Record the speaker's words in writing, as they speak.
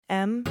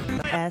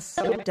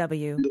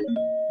MSW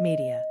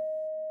Media.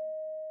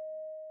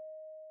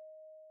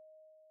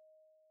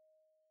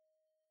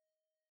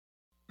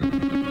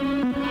 News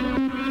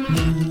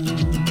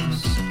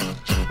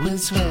with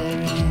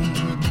swearing.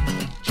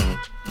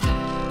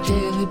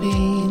 Daily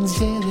beans,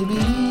 daily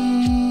beans.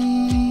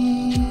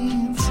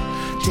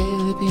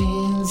 Daily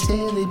beans,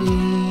 daily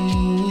beans.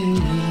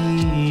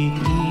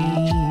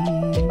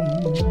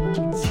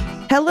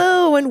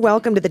 Hello and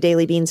welcome to the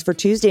Daily Beans for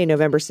Tuesday,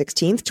 November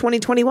 16th,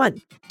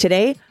 2021.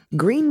 Today,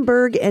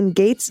 Greenberg and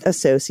Gates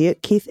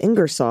associate Keith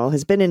Ingersoll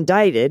has been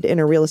indicted in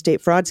a real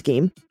estate fraud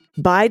scheme.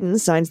 Biden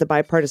signs the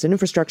bipartisan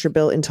infrastructure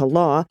bill into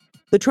law.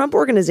 The Trump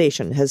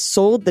Organization has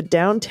sold the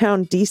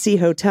downtown D.C.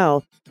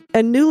 hotel,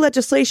 and new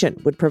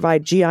legislation would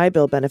provide GI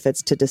Bill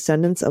benefits to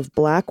descendants of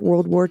Black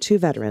World War II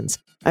veterans.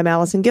 I'm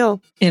Allison Gill.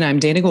 And I'm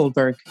Dana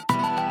Goldberg.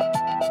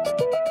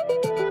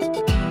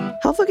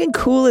 How fucking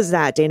cool is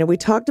that, Dana? We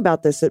talked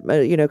about this,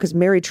 because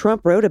Mary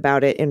Trump wrote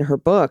about it in her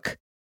book.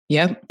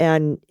 Yep.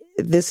 And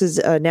this is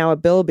now a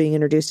bill being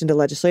introduced into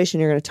legislation.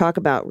 We're going to talk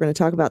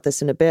about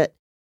this in a bit,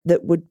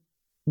 that would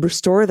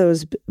restore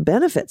those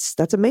benefits.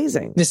 That's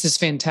amazing. This is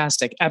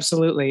fantastic.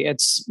 Absolutely.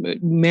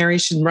 Mary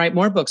should write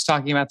more books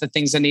talking about the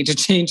things that need to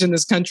change in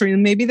this country,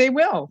 and maybe they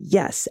will.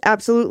 Yes,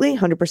 absolutely.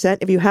 100%.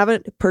 If you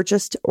haven't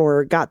purchased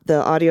or got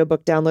the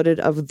audiobook downloaded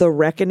of The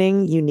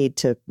Reckoning, you need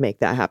to make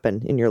that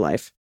happen in your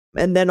life.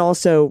 And then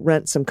also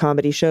rent some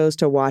comedy shows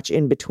to watch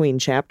in between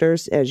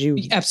chapters as you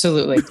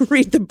absolutely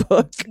read the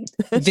book.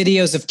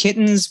 Videos of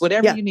kittens,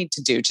 whatever you need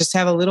to do. Just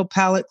have a little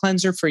palate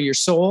cleanser for your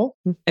soul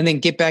and then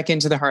get back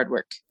into the hard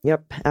work.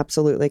 Yep,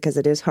 absolutely. Because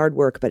it is hard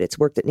work, but it's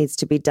work that needs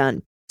to be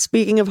done.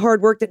 Speaking of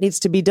hard work that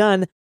needs to be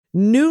done,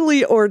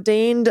 newly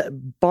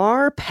ordained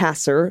bar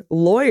passer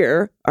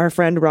lawyer, our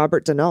friend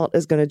Robert DeNault,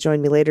 is going to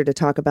join me later to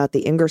talk about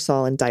the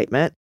Ingersoll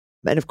indictment.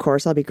 And of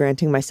course, I'll be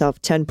granting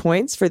myself 10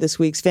 points for this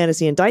week's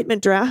fantasy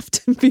indictment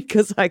draft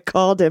because I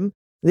called him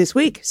this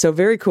week. So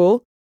very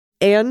cool.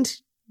 And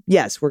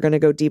yes, we're going to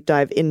go deep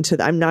dive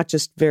into I'm not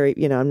just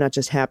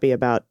happy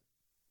about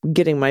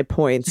getting my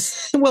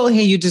points. Well,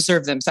 hey, you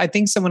deserve them. So I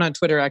think someone on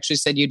Twitter actually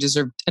said you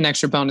deserved an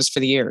extra bonus for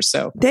the year.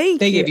 So they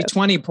gave you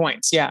 20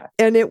 points. Yeah.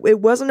 And it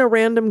wasn't a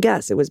random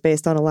guess. It was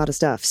based on a lot of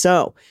stuff.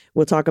 So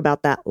we'll talk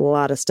about that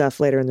lot of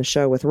stuff later in the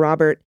show with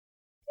Robert.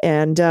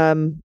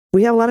 And,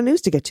 we have a lot of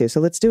news to get to,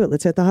 so let's do it.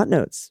 Let's hit the hot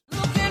notes.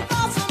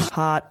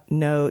 Hot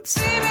notes.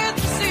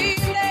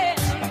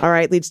 All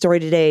right, lead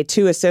story today.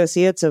 2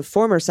 associates of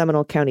former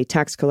Seminole County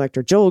tax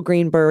collector Joel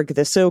Greenberg,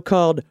 the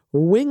so-called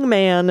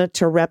wingman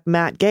to Rep.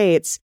 Matt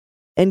Gaetz,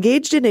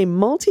 engaged in a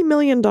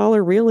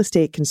multi-million-dollar real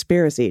estate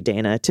conspiracy,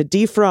 Dana, to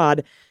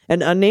defraud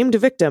an unnamed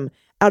victim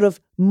out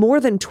of more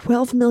than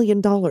 $12 million.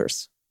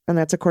 And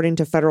that's according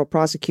to federal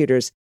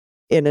prosecutors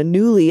in a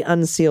newly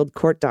unsealed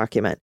court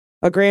document.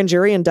 A grand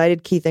jury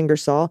indicted Keith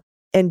Ingersoll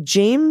and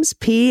James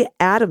P.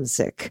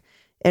 Adamczyk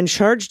and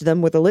charged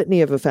them with a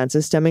litany of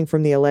offenses stemming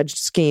from the alleged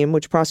scheme,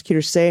 which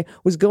prosecutors say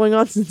was going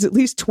on since at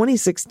least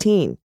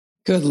 2016.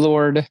 Good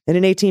Lord. In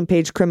an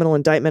 18-page criminal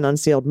indictment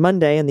unsealed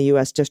Monday in the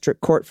U.S.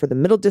 District Court for the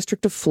Middle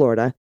District of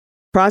Florida,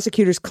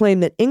 prosecutors claim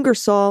that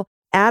Ingersoll,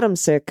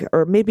 Adamczyk,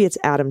 or maybe it's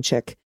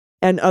Adamczyk,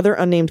 and other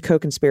unnamed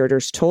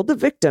co-conspirators told the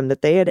victim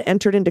that they had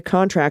entered into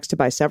contracts to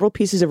buy several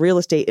pieces of real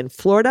estate in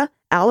Florida,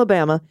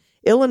 Alabama,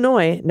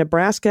 Illinois,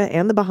 Nebraska,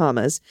 and the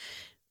Bahamas.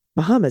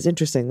 Bahamas,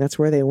 interesting. That's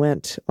where they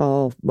went,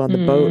 all on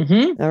the boat.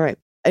 All right.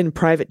 In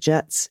private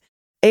jets.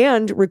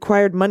 And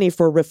required money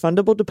for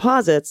refundable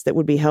deposits that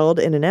would be held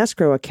in an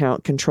escrow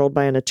account controlled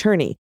by an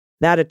attorney.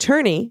 That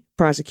attorney,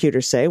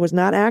 prosecutors say, was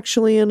not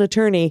actually an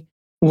attorney.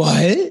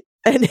 What?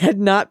 And had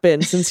not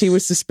been since he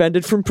was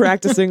suspended from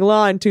practicing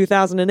law in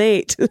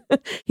 2008.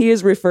 He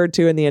is referred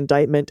to in the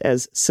indictment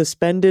as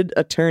suspended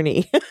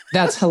attorney.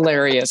 That's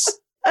hilarious.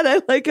 And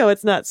I like how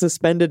it's not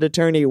suspended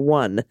attorney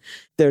 1.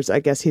 I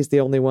guess he's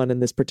the only one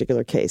in this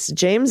particular case.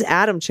 James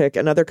Adamczyk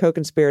and other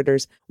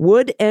co-conspirators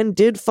would and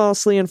did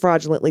falsely and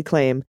fraudulently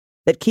claim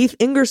that Keith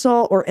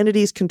Ingersoll or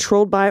entities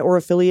controlled by or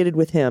affiliated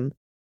with him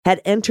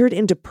had entered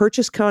into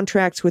purchase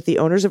contracts with the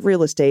owners of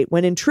real estate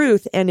when in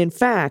truth and in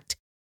fact,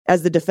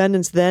 as the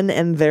defendants then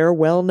and there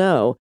well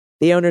know,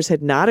 the owners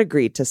had not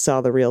agreed to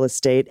sell the real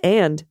estate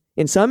and,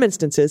 in some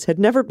instances, had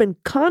never been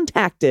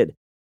contacted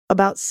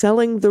about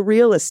selling the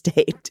real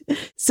estate.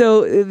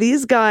 So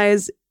these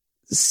guys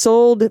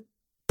sold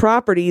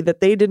property that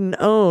they didn't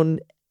own,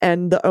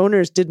 and the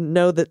owners didn't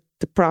know that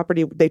the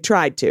property, they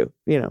tried to,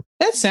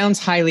 That sounds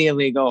highly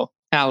illegal,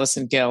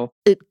 Allison Gill.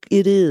 It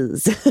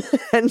is.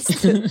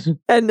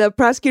 And the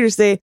prosecutors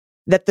say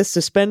that the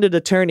suspended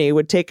attorney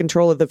would take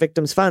control of the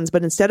victim's funds,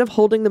 but instead of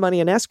holding the money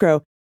in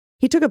escrow,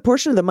 he took a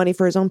portion of the money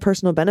for his own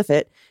personal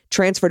benefit,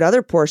 transferred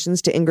other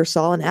portions to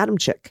Ingersoll and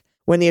Adamczyk.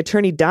 When the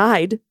attorney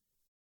died,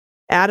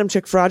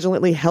 Adamczyk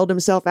fraudulently held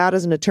himself out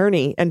as an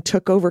attorney and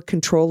took over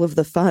control of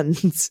the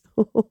funds.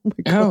 Oh, my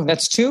God. Oh,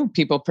 that's 2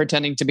 people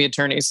pretending to be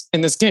attorneys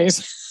in this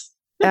case.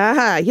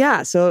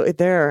 Yeah. So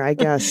there, I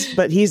guess.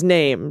 But he's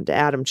named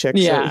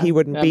Adamczyk, so he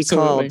wouldn't be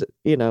called,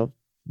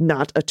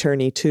 not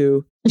attorney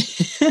too.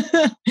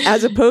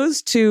 As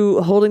opposed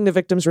to holding the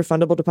victim's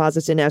refundable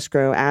deposits in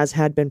escrow, as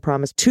had been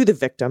promised to the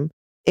victim,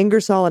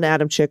 Ingersoll and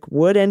Adamczyk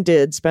would and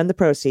did spend the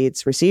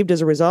proceeds received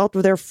as a result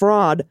of their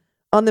fraud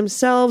on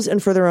themselves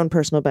and for their own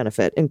personal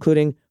benefit,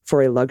 including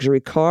for a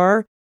luxury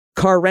car,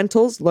 car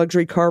rentals,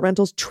 luxury car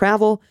rentals,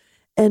 travel,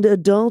 and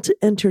adult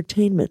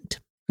entertainment.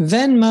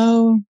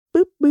 Venmo.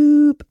 Boop,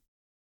 boop.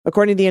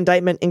 According to the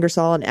indictment,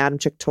 Ingersoll and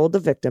Adamczyk told the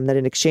victim that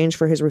in exchange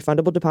for his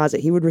refundable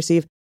deposit, he would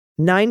receive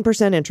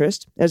 9%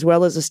 interest, as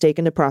well as a stake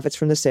in the profits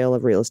from the sale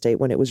of real estate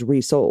when it was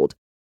resold.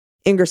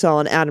 Ingersoll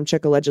and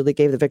Adamczyk allegedly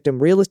gave the victim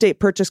real estate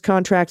purchase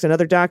contracts and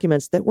other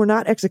documents that were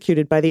not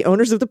executed by the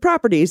owners of the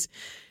properties,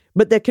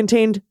 but that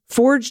contained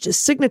forged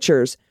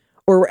signatures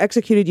or were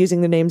executed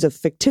using the names of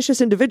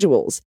fictitious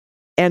individuals,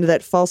 and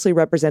that falsely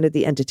represented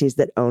the entities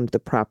that owned the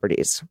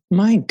properties.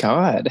 My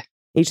God.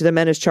 Each of the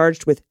men is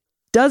charged with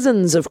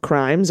dozens of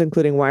crimes,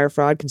 including wire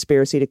fraud,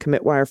 conspiracy to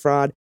commit wire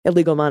fraud,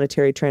 illegal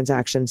monetary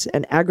transactions,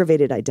 and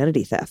aggravated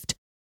identity theft.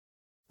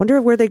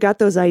 Wonder where they got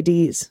those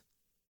IDs.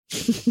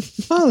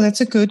 Oh,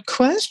 that's a good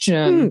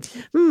question.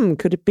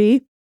 Could it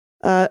be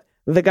the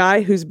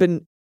guy who's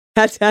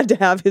had to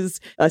have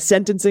his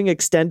sentencing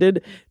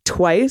extended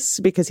twice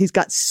because he's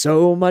got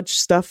so much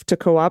stuff to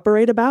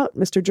cooperate about,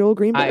 Mr. Joel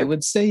Greenberg? I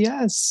would say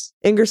yes.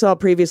 Ingersoll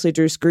previously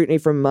drew scrutiny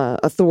from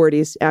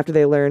authorities after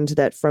they learned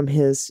that from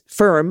his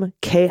firm,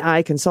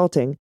 KI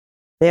Consulting,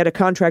 they had a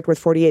contract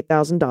worth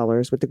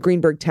 $48,000 with the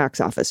Greenberg Tax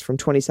Office from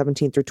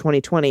 2017 through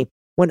 2020,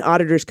 when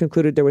auditors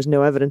concluded there was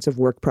no evidence of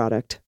work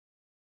product.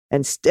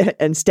 And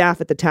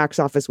staff at the tax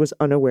office was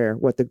unaware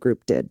what the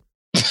group did.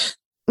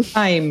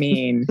 I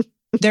mean,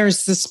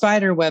 there's the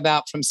spider web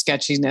out from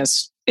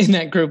sketchiness in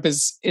that group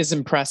is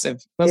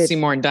impressive. We'll see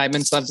more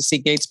indictments. Love to see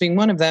Gates being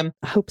one of them.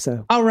 I hope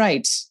so. All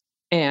right.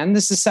 And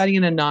this is citing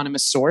an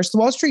anonymous source. The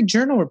Wall Street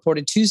Journal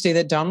reported Tuesday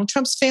that Donald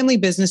Trump's family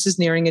business is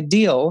nearing a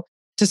deal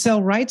to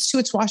sell rights to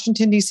its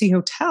Washington, D.C.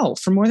 hotel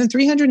for more than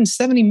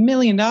 $370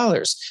 million,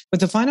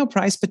 with the final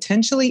price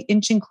potentially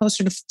inching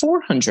closer to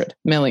 $400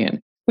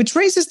 million. Which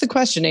raises the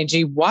question,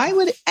 AG, why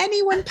would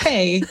anyone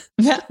pay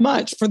that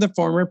much for the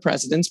former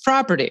president's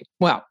property?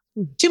 Well,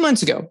 2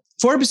 months ago,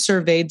 Forbes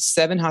surveyed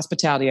 7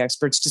 hospitality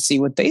experts to see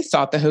what they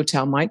thought the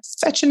hotel might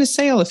fetch in a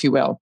sale, if you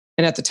will.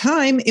 And at the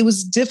time, it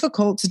was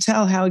difficult to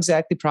tell how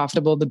exactly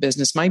profitable the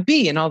business might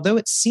be. And although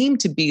it seemed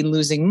to be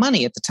losing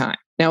money at the time.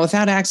 Now,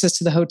 without access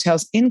to the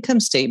hotel's income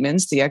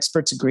statements, the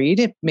experts agreed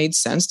it made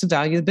sense to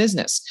value the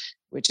business,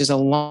 which is a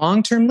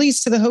long-term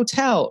lease to the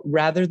hotel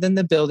rather than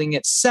the building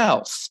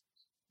itself,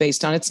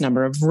 based on its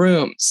number of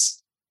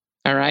rooms.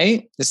 All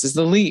right, this is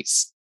the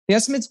lease. The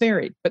estimates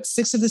varied, but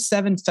 6 of the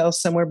 7 fell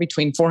somewhere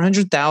between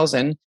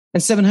 $400,000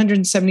 and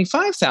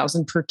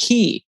 $775,000 per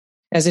key,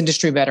 as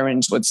industry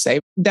veterans would say.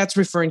 That's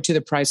referring to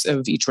the price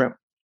of each room.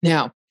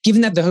 Now,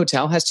 given that the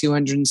hotel has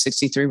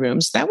 263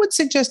 rooms, that would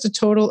suggest a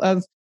total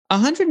of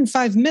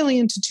 $105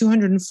 million to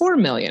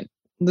 $204 million.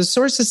 The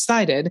sources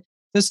cited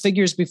those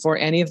figures before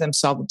any of them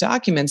saw the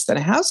documents that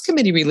a House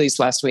committee released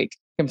last week,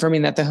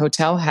 confirming that the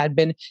hotel had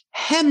been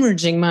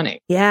hemorrhaging money.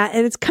 Yeah,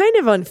 and it's kind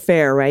of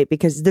unfair, right?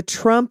 Because the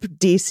Trump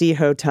DC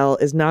hotel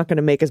is not going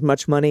to make as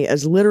much money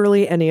as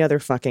literally any other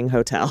fucking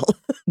hotel.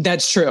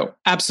 That's true.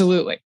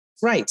 Absolutely.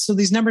 Right. So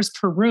these numbers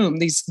per room,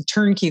 these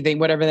turnkey thing,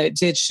 whatever that it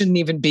did, shouldn't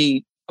even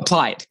be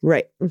applied.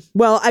 Right.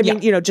 Well, I mean,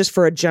 just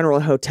for a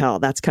general hotel,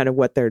 that's kind of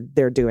what they're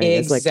doing.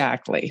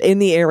 Exactly. It's like in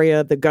the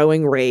area, the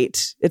going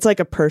rate, it's like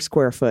a per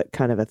square foot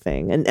kind of a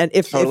thing. And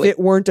if it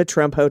weren't a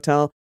Trump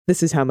hotel,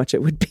 this is how much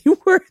it would be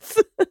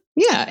worth.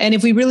 Yeah. And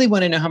if we really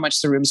want to know how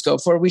much the rooms go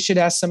for, we should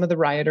ask some of the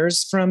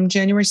rioters from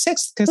January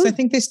 6th, because I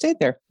think they stayed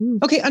there.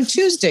 Okay. On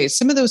Tuesday,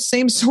 some of those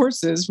same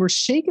sources were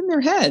shaking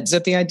their heads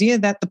at the idea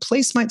that the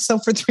place might sell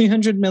for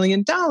 $300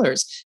 million.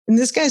 And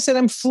this guy said,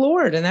 I'm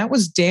floored. And that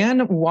was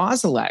Dan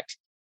Wozalek,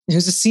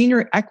 who's a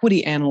senior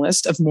equity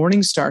analyst of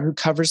Morningstar who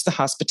covers the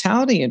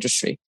hospitality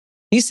industry.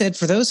 He said,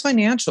 for those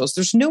financials,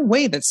 there's no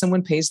way that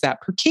someone pays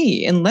that per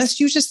key, unless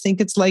you just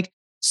think it's like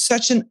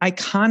such an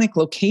iconic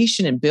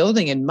location and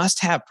building and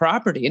must-have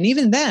property. And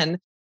even then,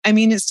 I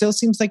mean, it still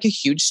seems like a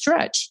huge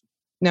stretch.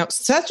 Now,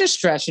 such a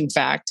stretch, in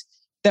fact,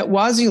 that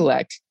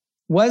Wozniak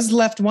was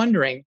left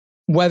wondering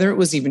whether it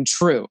was even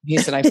true. He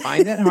said, I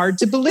find that hard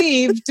to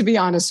believe, to be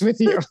honest with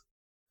you.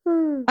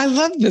 I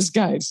love this,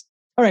 guys.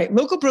 All right,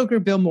 local broker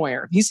Bill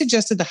Moyer, he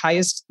suggested the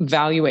highest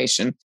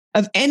valuation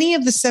of any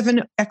of the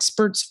 7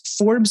 experts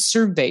Forbes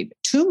surveyed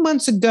 2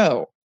 months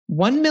ago,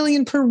 $1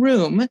 million per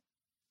room,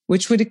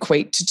 which would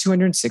equate to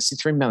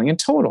 $263 million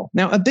total.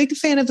 Now, a big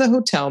fan of the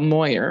hotel,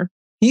 Moyer,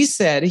 he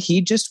said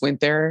he just went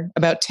there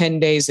about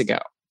 10 days ago.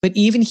 But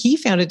even he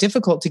found it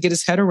difficult to get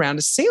his head around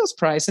a sales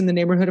price in the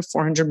neighborhood of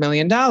 $400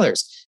 million.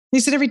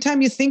 He said, every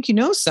time you think you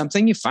know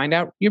something, you find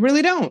out you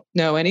really don't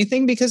know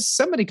anything because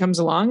somebody comes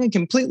along and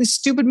completely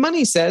stupid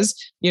money says,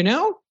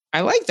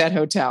 I like that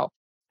hotel.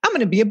 I'm going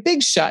to be a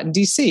big shot in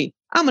DC.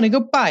 I'm going to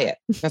go buy it.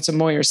 That's what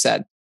Moyer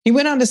said. He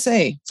went on to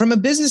say, from a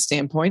business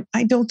standpoint,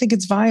 I don't think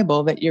it's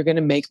viable that you're going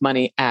to make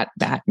money at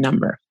that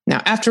number.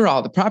 Now, after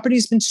all, the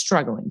property's been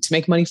struggling to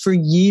make money for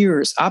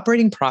years,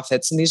 operating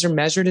profits, and these are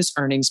measured as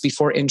earnings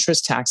before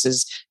interest,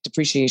 taxes,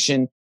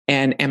 depreciation,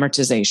 and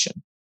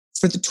amortization.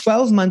 For the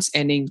 12 months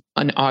ending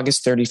on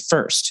August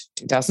 31st,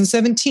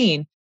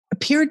 2017,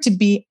 appeared to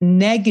be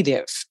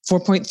negative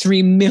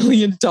 $4.3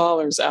 million,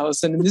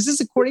 Allison. And this is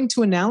according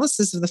to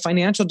analysis of the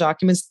financial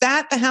documents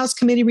that the House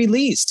committee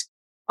released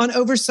on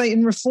oversight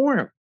and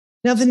reform.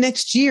 Now, the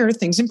next year,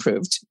 things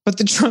improved, but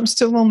the Trumps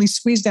still only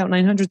squeezed out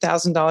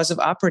 $900,000 of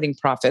operating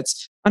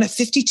profits on a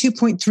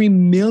 $52.3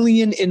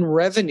 million in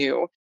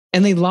revenue,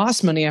 and they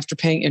lost money after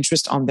paying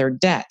interest on their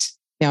debt.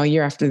 Now, a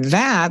year after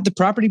that, the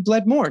property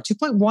bled more,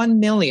 $2.1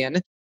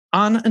 million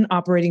on an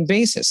operating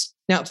basis.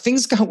 Now,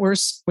 things got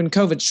worse when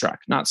COVID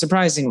struck, not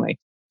surprisingly.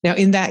 Now,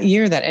 in that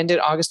year that ended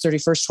August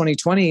 31st,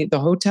 2020, the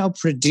hotel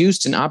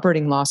produced an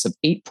operating loss of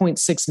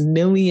 $8.6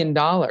 million.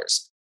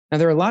 Now,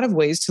 there are a lot of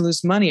ways to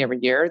lose money every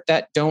year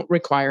that don't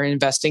require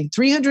investing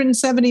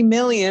 $370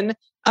 million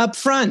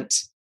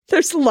upfront.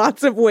 There's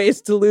lots of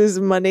ways to lose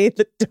money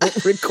that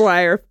don't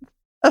require.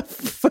 I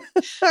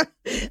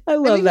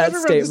love that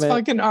statement. This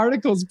fucking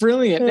article is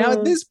brilliant. Now,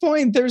 at this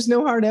point, there's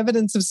no hard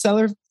evidence of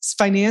seller's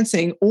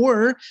financing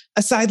or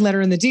a side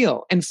letter in the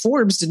deal. And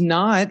Forbes did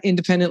not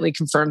independently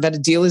confirm that a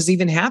deal is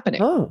even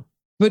happening. Oh.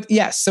 But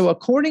yes, so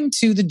according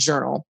to the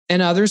Journal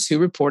and others who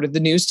reported the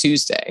news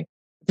Tuesday,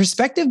 the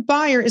prospective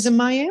buyer is a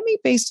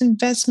Miami-based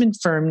investment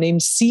firm named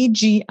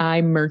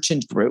CGI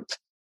Merchant Group.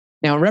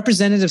 Now, a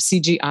representative of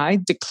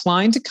CGI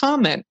declined to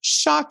comment.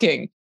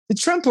 Shocking. The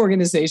Trump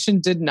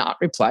organization did not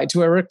reply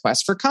to a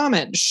request for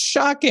comment.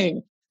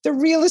 Shocking. The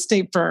real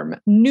estate firm,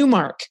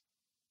 Newmark,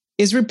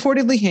 is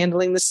reportedly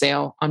handling the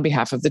sale on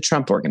behalf of the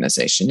Trump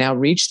organization. Now,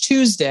 reached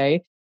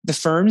Tuesday, the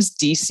firm's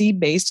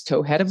DC-based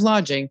co-head of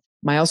lodging,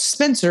 Miles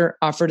Spencer,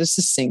 offered a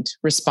succinct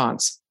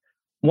response.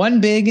 One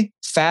big,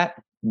 fat,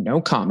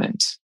 no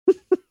comment.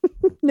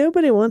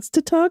 Nobody wants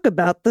to talk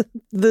about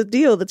the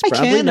deal that's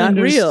probably not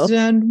real. I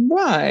can't understand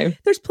why.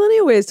 There's plenty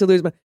of ways to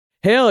lose money.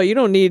 Hell, you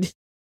don't need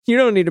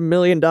 $1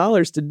 million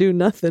to do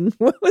nothing.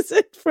 What was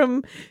it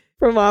from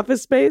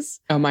Office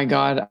Space? Oh my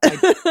God.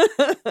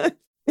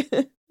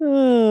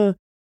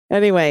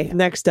 Anyway,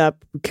 next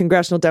up,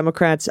 congressional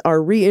Democrats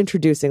are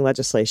reintroducing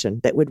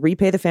legislation that would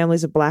repay the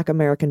families of Black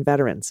American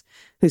veterans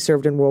who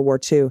served in World War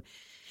II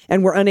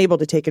and were unable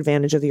to take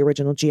advantage of the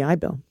original GI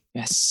Bill.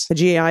 Yes. The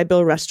GI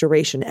Bill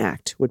Restoration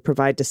Act would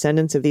provide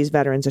descendants of these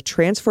veterans a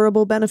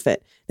transferable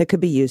benefit that could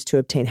be used to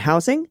obtain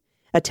housing,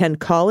 attend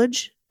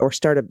college, or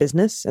start a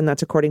business. And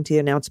that's according to the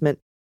announcement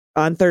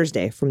on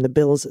Thursday from the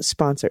bill's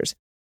sponsors.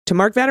 To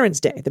mark Veterans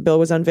Day, the bill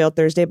was unveiled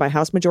Thursday by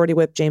House Majority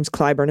Whip James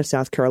Clyburn of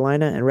South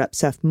Carolina and Rep.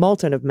 Seth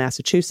Moulton of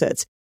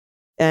Massachusetts.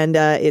 And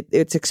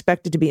it's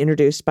expected to be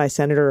introduced by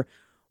Senator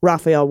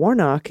Raphael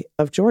Warnock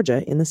of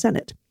Georgia in the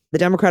Senate. The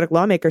Democratic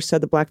lawmakers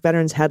said the Black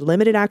veterans had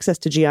limited access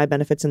to GI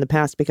benefits in the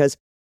past because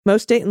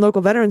most state and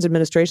local veterans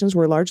administrations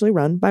were largely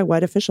run by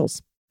white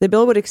officials. The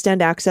bill would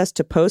extend access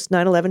to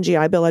post-9/11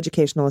 GI Bill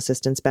educational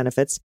assistance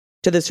benefits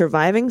to the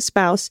surviving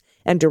spouse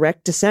and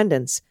direct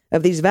descendants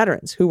of these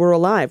veterans who were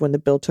alive when the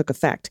bill took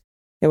effect.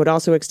 It would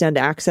also extend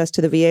access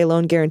to the VA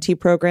Loan Guarantee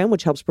Program,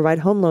 which helps provide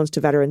home loans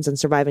to veterans and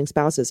surviving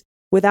spouses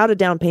without a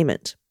down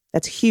payment.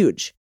 That's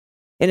huge.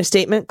 In a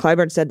statement,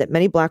 Clyburn said that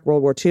many Black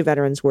World War II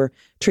veterans were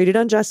treated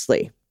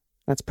unjustly.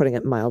 That's putting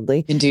it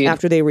mildly. Indeed.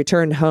 After they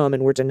returned home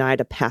and were denied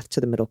a path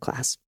to the middle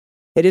class.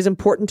 It is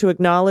important to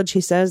acknowledge,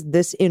 he says,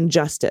 this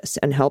injustice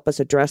and help us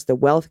address the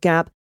wealth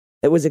gap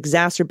that was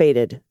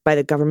exacerbated by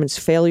the government's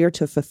failure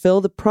to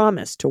fulfill the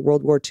promise to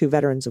World War II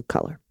veterans of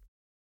color.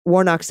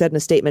 Warnock said in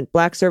a statement,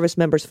 Black service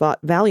members fought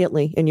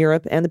valiantly in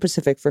Europe and the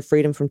Pacific for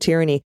freedom from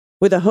tyranny,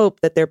 with a hope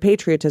that their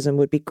patriotism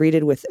would be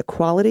greeted with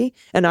equality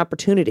and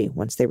opportunity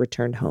once they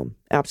returned home.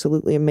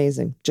 Absolutely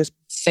amazing. Just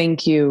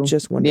thank you.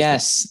 Just wonderful.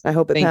 Yes. I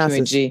hope it passes.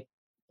 Thank you, AG.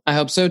 I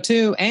hope so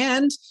too.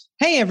 And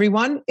hey,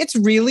 everyone, it's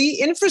really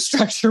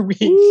infrastructure week.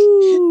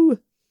 Woo!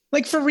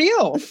 Like for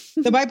real.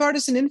 The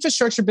bipartisan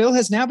infrastructure bill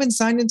has now been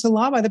signed into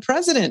law by the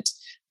president.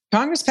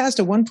 Congress passed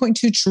a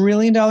 $1.2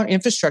 trillion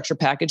infrastructure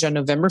package on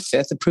November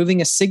 5th,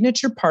 approving a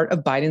signature part of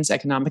Biden's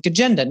economic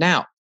agenda.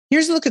 Now,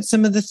 here's a look at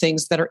some of the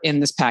things that are in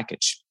this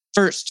package.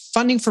 First,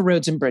 funding for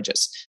roads and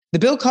bridges. The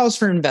bill calls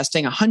for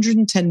investing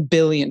 $110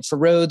 billion for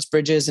roads,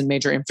 bridges, and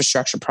major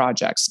infrastructure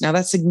projects. Now,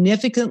 that's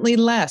significantly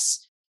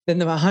less than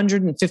the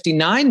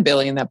 $159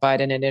 billion that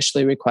Biden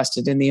initially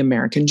requested in the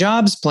American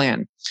Jobs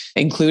Plan.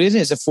 Included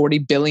is a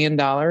 $40 billion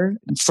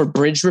for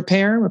bridge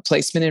repair,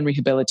 replacement, and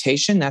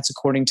rehabilitation. That's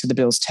according to the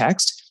bill's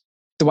text.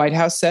 The White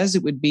House says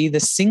it would be the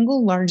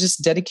single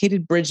largest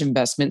dedicated bridge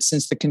investment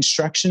since the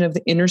construction of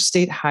the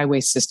interstate highway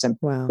system,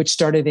 which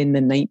started in the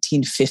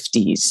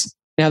 1950s.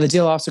 Now, the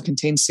deal also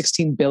contains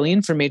 $16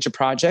 billion for major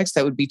projects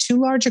that would be too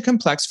large or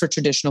complex for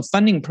traditional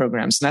funding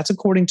programs. And that's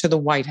according to the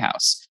White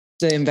House.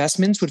 The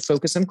investments would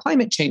focus on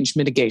climate change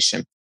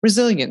mitigation,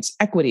 resilience,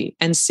 equity,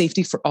 and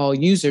safety for all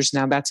users.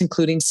 Now, that's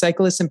including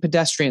cyclists and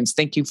pedestrians.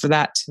 Thank you for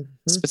that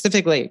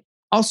specifically.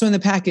 Also in the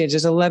package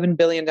is $11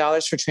 billion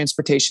for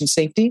transportation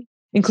safety,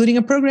 including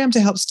a program to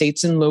help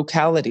states and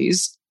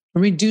localities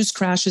and reduce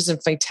crashes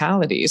and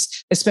fatalities,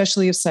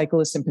 especially of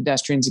cyclists and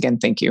pedestrians. Again,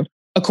 thank you.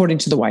 According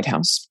to the White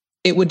House,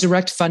 it would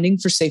direct funding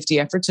for safety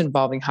efforts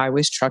involving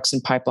highways, trucks,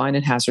 and pipeline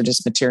and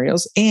hazardous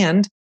materials.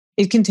 And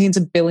it contains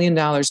 $1 billion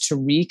to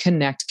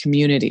reconnect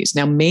communities,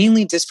 now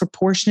mainly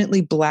disproportionately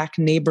Black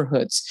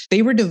neighborhoods.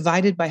 They were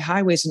divided by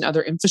highways and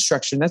other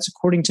infrastructure, and that's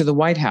according to the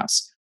White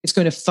House. It's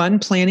going to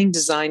fund planning,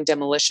 design,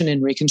 demolition,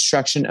 and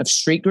reconstruction of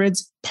street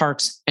grids,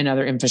 parks, and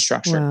other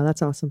infrastructure. Wow,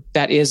 that's awesome.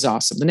 That is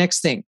awesome. The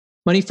next thing,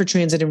 money for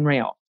transit and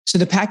rail. So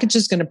the package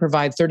is going to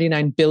provide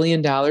 $39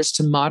 billion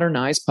to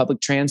modernize public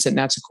transit, and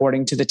that's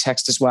according to the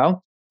text as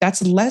well.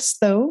 That's less,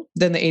 though,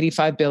 than the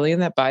 $85 billion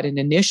that Biden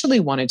initially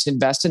wanted to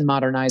invest in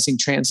modernizing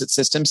transit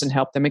systems and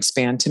help them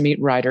expand to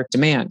meet rider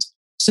demand.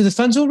 So the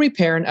funds will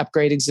repair and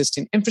upgrade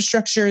existing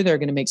infrastructure. They're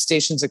going to make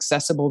stations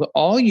accessible to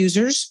all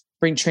users,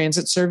 bring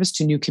transit service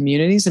to new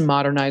communities, and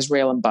modernize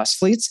rail and bus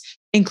fleets,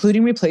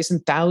 including replacing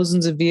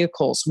thousands of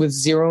vehicles with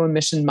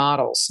zero-emission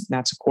models.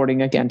 That's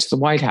according, again, to the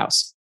White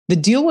House. The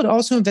deal would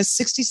also invest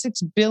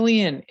 $66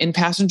 billion in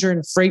passenger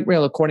and freight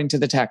rail, according to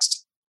the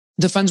text.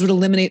 The funds would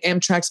eliminate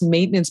Amtrak's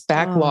maintenance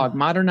backlog,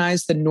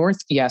 modernize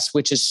the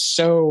which is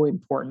so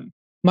important,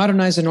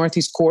 modernize the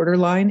Northeast Corridor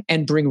line,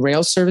 and bring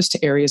rail service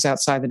to areas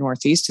outside the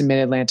Northeast and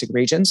Mid-Atlantic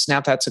regions.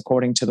 Now that's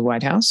according to the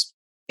White House.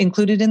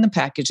 Included in the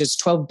package is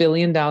 $12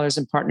 billion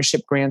in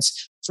partnership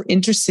grants for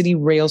intercity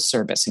rail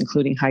service,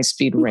 including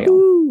high-speed rail.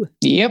 Woo-hoo.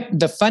 Yep.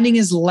 The funding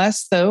is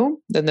less, though,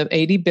 than the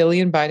 $80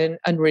 billion Biden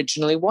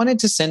originally wanted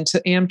to send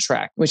to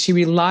Amtrak, which he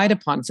relied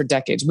upon for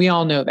decades. We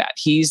all know that.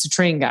 He's a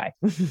train guy.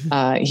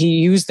 He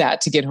used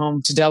that to get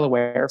home to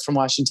Delaware from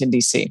Washington,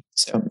 D.C.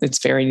 So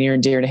it's very near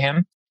and dear to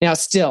him. Now,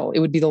 still, it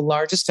would be the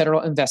largest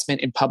federal investment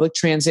in public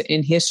transit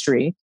in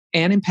history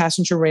and in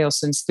passenger rail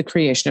since the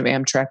creation of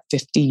Amtrak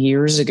 50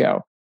 years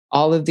ago.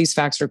 All of these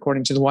facts are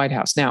according to the White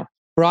House. Now,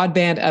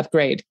 broadband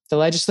upgrade. The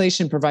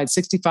legislation provides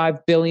 $65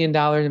 billion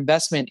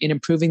investment in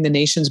improving the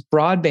nation's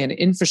broadband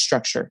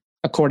infrastructure.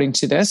 According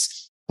to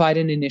this,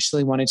 Biden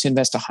initially wanted to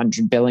invest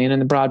 $100 billion in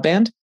the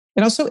broadband.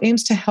 It also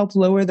aims to help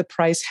lower the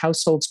price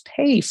households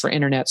pay for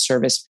internet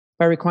service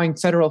by requiring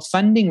federal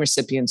funding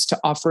recipients to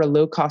offer a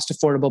low-cost,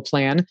 affordable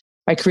plan,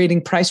 by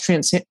creating price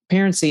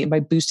transparency, and by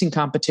boosting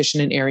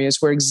competition in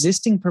areas where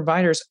existing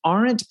providers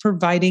aren't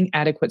providing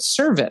adequate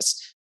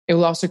service. It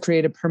will also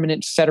create a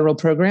permanent federal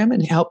program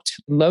and help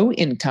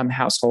low-income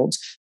households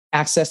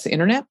access the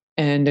internet.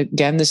 And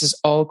again, this is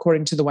all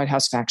according to the White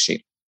House fact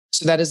sheet.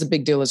 So that is a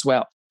big deal as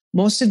well.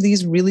 Most of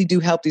these really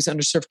do help these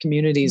underserved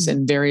communities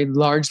and very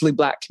largely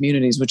Black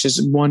communities, which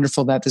is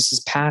wonderful that this is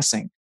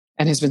passing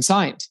and has been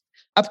signed.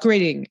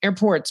 Upgrading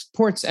airports,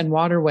 ports, and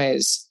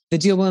waterways. The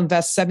deal will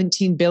invest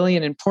 $17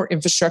 billion in port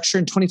infrastructure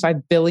and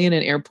 $25 billion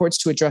in airports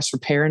to address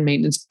repair and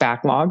maintenance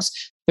backlogs.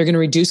 They're going to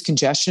reduce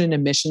congestion and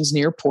emissions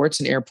near ports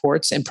and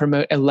airports and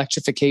promote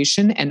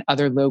electrification and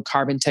other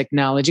low-carbon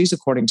technologies,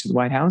 according to the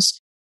White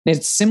House. And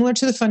it's similar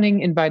to the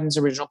funding in Biden's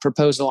original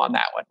proposal on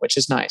that one, which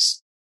is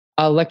nice.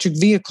 Electric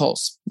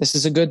vehicles. This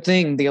is a good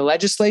thing. The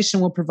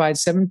legislation will provide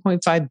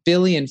 $7.5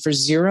 billion for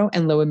zero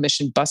and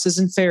low-emission buses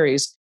and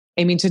ferries,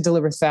 aiming to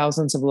deliver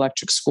thousands of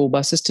electric school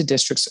buses to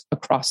districts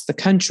across the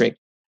country.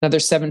 Another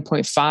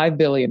 $7.5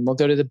 billion will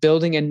go to the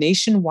building a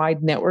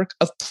nationwide network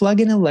of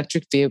plug-in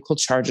electric vehicle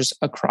chargers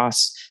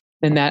across.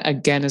 And that,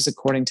 again, is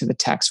according to the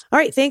text. All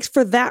right. Thanks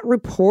for that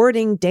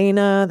reporting,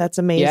 Dana. That's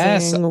amazing.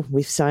 Yes,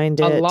 we've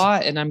signed it. A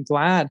lot, and I'm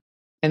glad.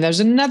 And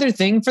there's another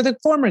thing for the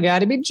former guy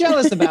to be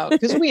jealous about,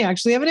 because we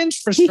actually have an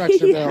infrastructure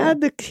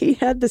bill. He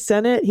had the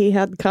Senate, he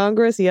had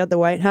Congress, he had the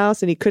White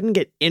House, and he couldn't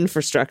get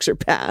infrastructure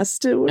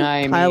passed. It was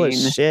a pile of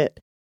shit.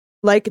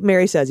 Like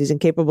Mary says, he's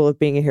incapable of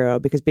being a hero,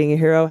 because being a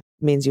hero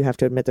means you have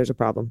to admit there's a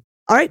problem.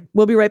 All right,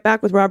 we'll be right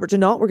back with Robert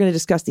DeNault. We're going to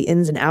discuss the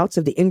ins and outs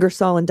of the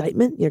Ingersoll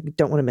indictment. You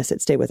don't want to miss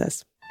it. Stay with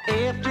us.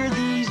 After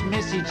these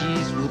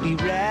messages, we'll be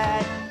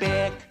right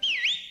back.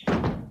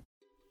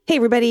 Hey,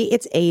 everybody,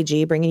 it's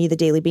AG bringing you the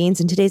Daily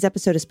Beans, and today's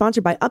episode is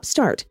sponsored by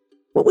Upstart.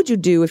 What would you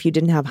do if you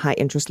didn't have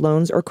high-interest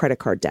loans or credit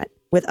card debt?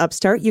 With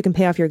Upstart, you can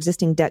pay off your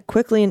existing debt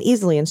quickly and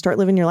easily and start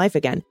living your life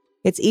again.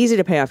 It's easy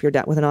to pay off your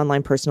debt with an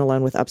online personal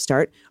loan with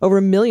Upstart. Over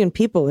 1 million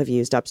people have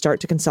used Upstart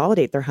to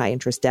consolidate their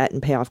high-interest debt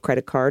and pay off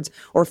credit cards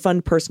or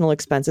fund personal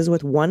expenses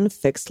with one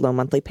fixed low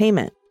monthly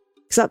payment.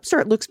 Because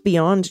Upstart looks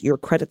beyond your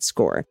credit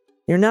score.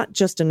 You're not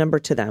just a number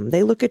to them.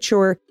 They look at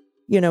your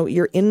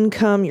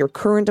income, your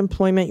current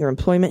employment, your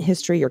employment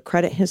history, your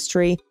credit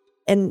history.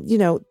 And,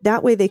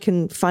 that way they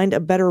can find a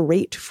better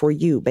rate for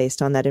you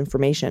based on that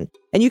information.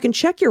 And you can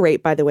check your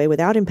rate, by the way,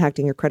 without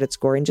impacting your credit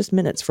score in just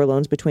minutes for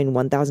loans between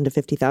 $1,000 to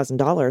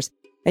 $50,000.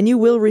 And you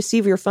will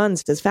receive your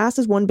funds as fast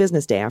as one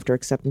business day after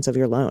acceptance of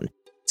your loan.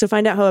 So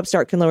find out how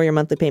Upstart can lower your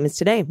monthly payments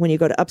today when you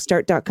go to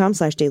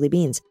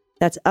upstart.com/dailybeans.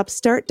 That's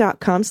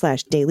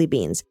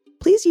upstart.com/dailybeans.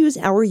 Please use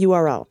our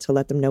URL to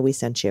let them know we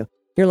sent you.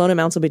 Your loan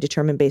amounts will be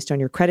determined based on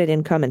your credit,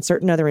 income, and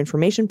certain other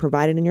information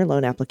provided in your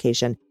loan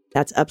application.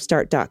 That's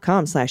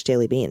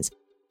upstart.com/dailybeans.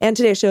 And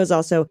today's show is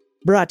also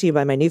brought to you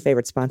by my new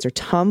favorite sponsor,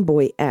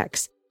 Tomboy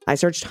X. I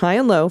searched high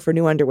and low for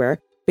new underwear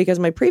because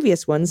my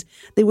previous ones,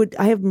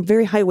 I have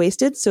very high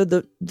waisted, so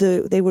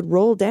they would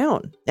roll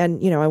down.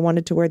 And, I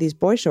wanted to wear these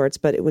boy shorts,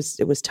 but it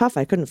was tough.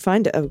 I couldn't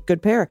find a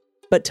good pair.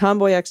 But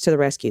Tomboy X to the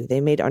rescue.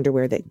 They made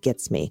underwear that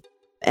gets me.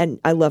 And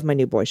I love my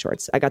new boy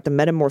shorts. I got the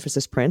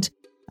Metamorphosis print,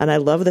 and I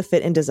love the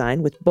fit and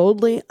design with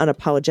boldly,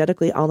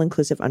 unapologetically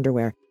all-inclusive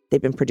underwear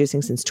they've been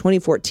producing since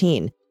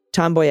 2014.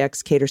 Tomboy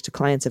X caters to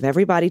clients of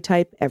every body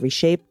type, every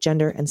shape,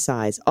 gender, and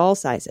size, all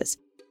sizes.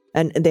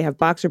 And they have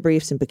boxer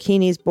briefs and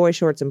bikinis, boy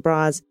shorts and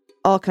bras,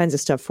 all kinds of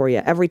stuff for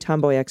you. Every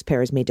Tomboy X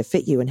pair is made to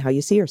fit you and how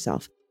you see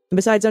yourself. And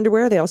besides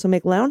underwear, they also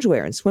make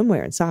loungewear and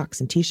swimwear and socks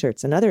and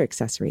t-shirts and other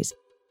accessories.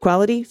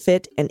 Quality,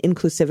 fit, and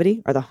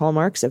inclusivity are the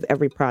hallmarks of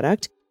every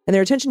product, and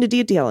their attention to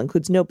detail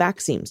includes no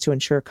back seams to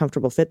ensure a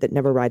comfortable fit that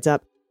never rides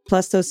up,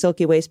 plus those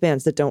silky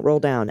waistbands that don't roll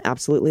down.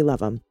 Absolutely love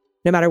them.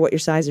 No matter what your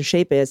size or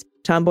shape is,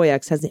 Tomboy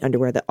X has the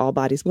underwear that all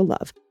bodies will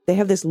love. They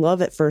have this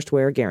love at first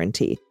wear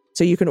guarantee,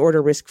 so you can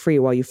order risk-free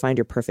while you find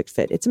your perfect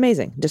fit. It's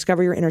amazing.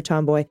 Discover your inner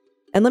tomboy.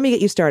 And let me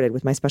get you started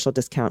with my special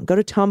discount. Go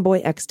to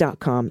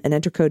tomboyx.com and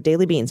enter code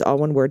DailyBeans, all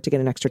one word, to get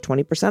an extra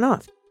 20%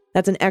 off.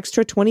 That's an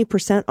extra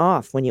 20%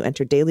 off when you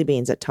enter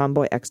DailyBeans at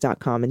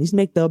tomboyx.com. And these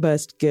make the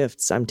best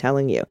gifts, I'm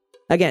telling you.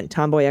 Again,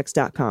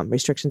 tomboyx.com.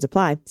 Restrictions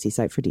apply. See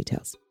site for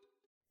details.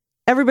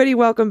 Everybody,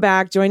 welcome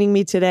back. Joining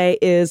me today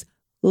is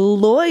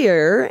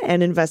lawyer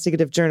and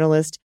investigative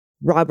journalist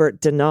Robert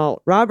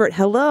DeNault. Robert,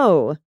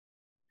 hello.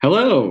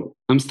 Hello.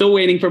 I'm still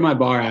waiting for my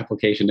bar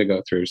application to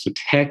go through. So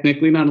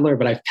technically not a lawyer,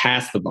 but I've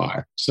passed the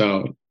bar.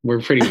 So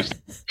we're pretty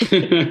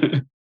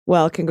much...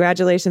 Well,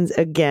 congratulations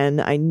again.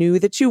 I knew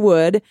that you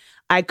would.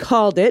 I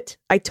called it.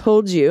 I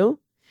told you.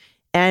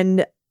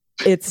 And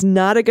it's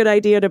not a good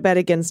idea to bet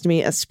against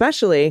me,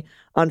 especially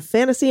on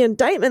Fantasy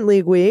Indictment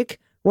League week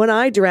when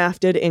I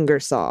drafted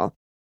Ingersoll.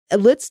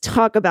 Let's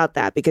talk about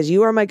that because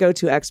you are my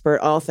go-to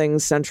expert, all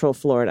things Central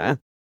Florida.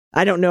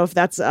 I don't know if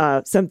that's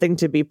something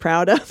to be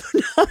proud of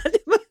or not.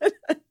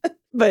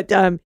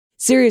 But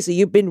seriously,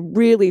 you've been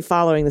really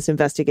following this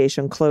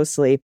investigation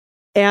closely.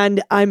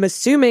 And I'm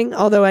assuming,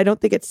 although I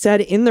don't think it's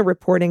said in the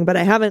reporting, but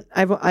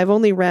I've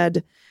only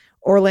read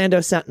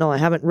Orlando Sentinel. I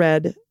haven't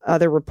read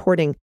other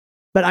reporting,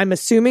 but I'm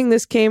assuming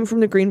this came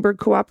from the Greenberg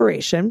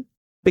cooperation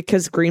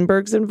because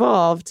Greenberg's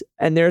involved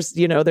and there's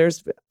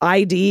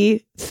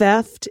ID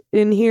theft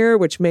in here,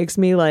 which makes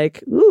me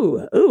like,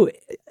 ooh,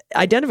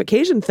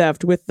 identification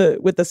theft with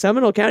the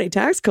Seminole County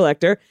tax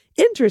collector.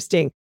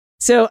 Interesting.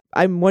 So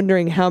I'm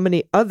wondering how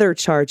many other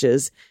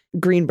charges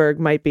Greenberg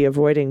might be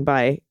avoiding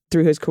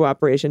through his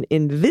cooperation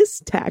in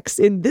this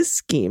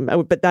scheme.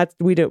 But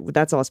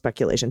that's all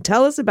speculation.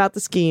 Tell us about the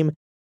scheme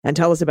and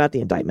tell us about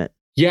the indictment.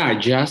 Yeah, I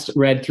just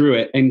read through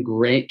it and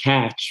great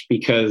catch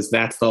because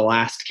that's the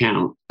last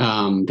count.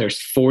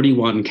 There's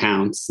 41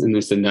 counts in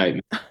this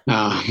indictment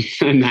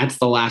and that's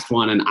the last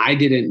one. And I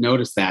didn't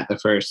notice that the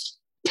first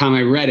time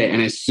I read it.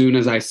 And as soon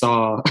as I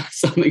saw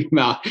something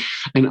about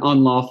an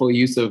unlawful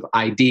use of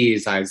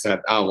IDs, I said,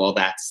 oh, well,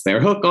 that's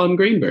their hook on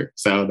Greenberg.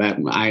 So that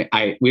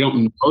we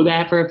don't know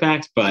that for a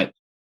fact, but,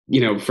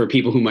 for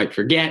people who might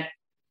forget,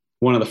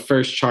 one of the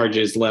first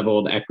charges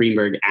leveled at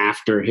Greenberg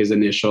after his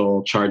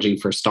initial charging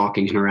for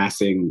stalking and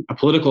harassing a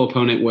political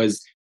opponent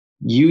was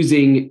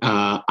using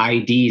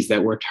IDs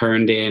that were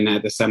turned in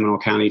at the Seminole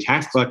County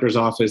Tax Collector's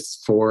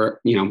Office for,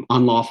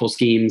 unlawful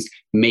schemes,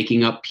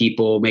 making up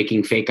people,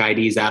 making fake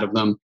IDs out of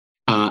them.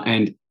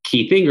 And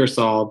Keith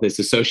Ingersoll, this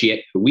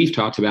associate who we've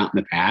talked about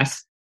in the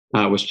past,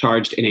 was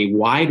charged in a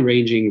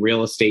wide-ranging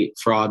real estate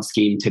fraud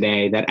scheme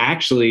today that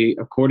actually,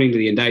 according to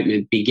the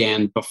indictment,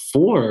 began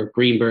before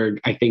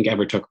Greenberg, I think,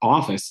 ever took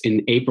office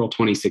in April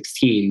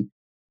 2016.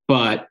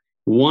 But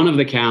one of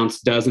the counts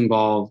does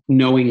involve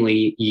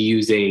knowingly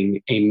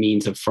using a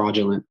means of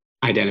fraudulent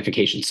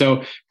identification.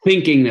 So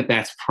thinking that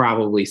that's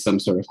probably some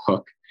sort of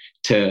hook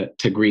to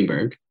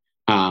Greenberg.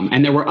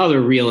 And there were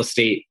other real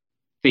estate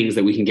things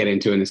that we can get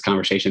into in this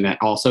conversation that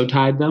also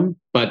tied them,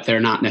 but they're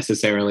not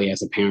necessarily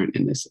as apparent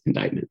in this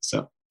indictment.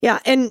 So yeah,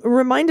 and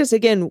remind us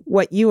again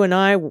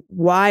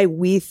why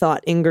we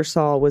thought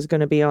Ingersoll was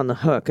going to be on the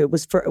hook. It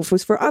was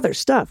for other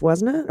stuff,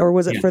 wasn't it? Or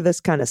was it for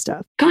this kind of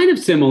stuff? Kind of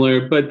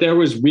similar, but there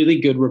was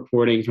really good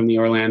reporting from the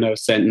Orlando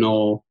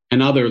Sentinel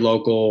and other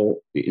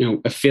local,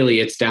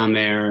 affiliates down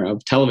there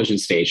of television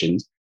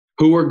stations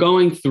who were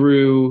going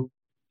through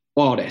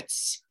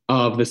audits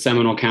of the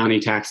Seminole County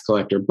tax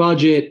collector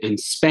budget and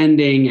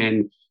spending.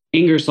 And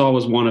Ingersoll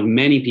was one of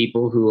many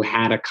people who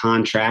had a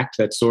contract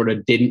that sort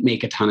of didn't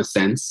make a ton of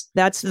sense.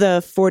 That's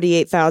the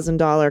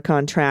 $48,000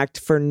 contract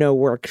for no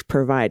work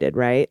provided,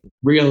 right?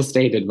 Real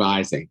estate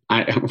advising.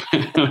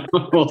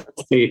 We'll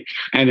see.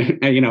 And,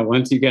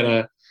 once you get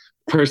a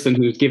person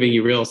who's giving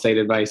you real estate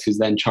advice, who's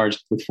then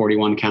charged with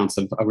 41 counts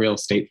of a real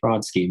estate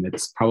fraud scheme,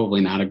 it's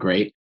probably not a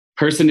great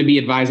person to be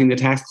advising the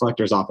tax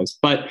collector's office.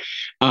 But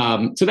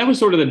so that was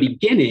sort of the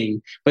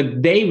beginning,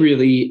 but they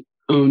really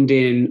owned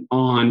in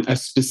on a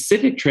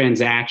specific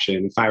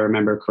transaction, if I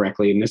remember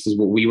correctly, and this is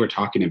what we were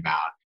talking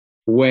about,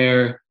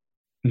 where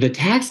the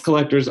tax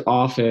collector's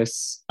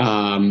office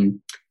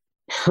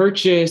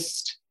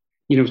purchased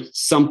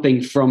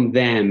something from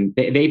them.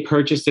 They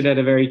purchased it at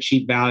a very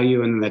cheap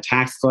value, and the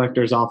tax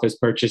collector's office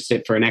purchased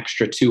it for an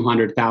extra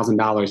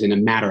 $200,000 in a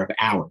matter of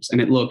hours.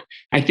 And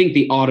I think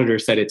the auditor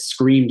said it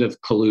screamed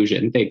of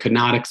collusion. They could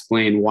not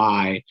explain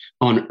why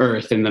on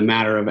earth in the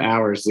matter of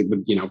hours it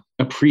would,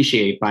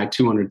 appreciate by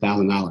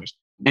 $200,000.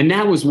 And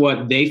that was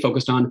what they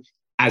focused on.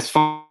 As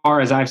far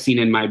as I've seen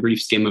in my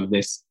brief skim of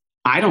this,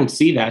 I don't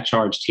see that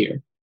charged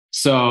here.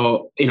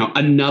 So,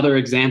 another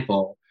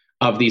example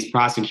of these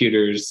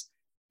prosecutors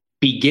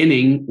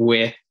beginning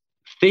with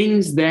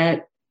things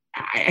that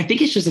I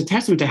think it's just a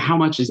testament to how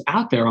much is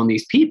out there on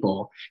these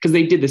people, because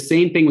they did the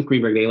same thing with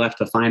Greenberg. They left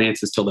the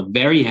finances till the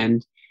very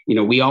end.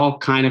 We all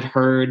kind of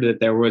heard that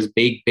there was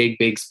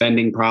big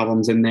spending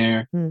problems in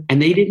there,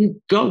 and they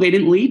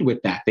didn't lead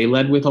with that. They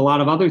led with a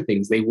lot of other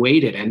things. They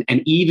waited.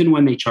 And even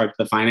when they charged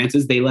the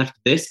finances, they left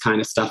this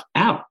kind of stuff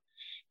out.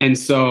 And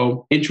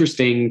so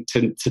interesting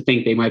to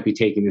think they might be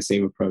taking the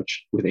same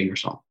approach with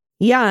Ingersoll.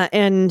 Yeah.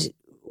 And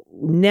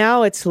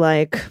now it's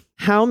like,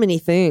 how many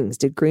things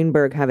did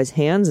Greenberg have his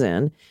hands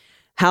in?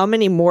 How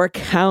many more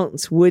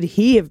counts would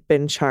he have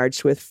been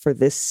charged with for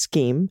this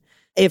scheme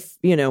if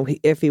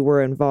he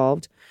were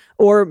involved?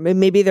 Or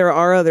maybe there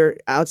are other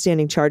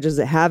outstanding charges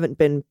that haven't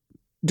been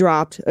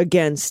dropped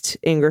against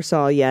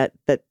Ingersoll yet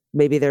that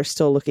maybe they're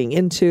still looking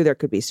into. There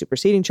could be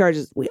superseding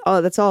charges.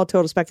 That's all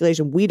total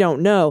speculation. We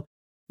don't know.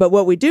 But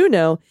what we do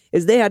know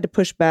is they had to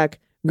push back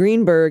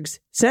Greenberg's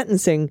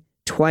sentencing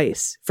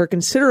twice for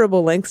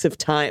considerable lengths of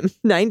time,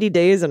 90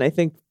 days and I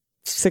think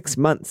 6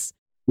 months.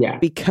 Yeah.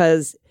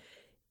 Because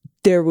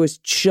there was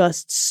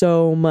just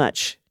so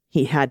much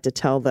he had to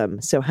tell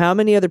them. So how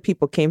many other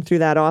people came through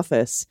that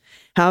office?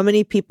 How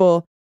many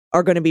people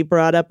are going to be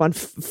brought up on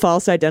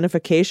false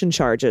identification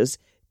charges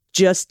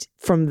just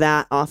from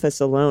that office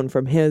alone,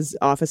 from his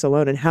office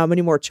alone? And how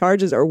many more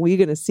charges are we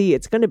going to see?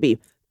 It's going to be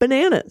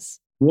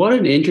bananas. What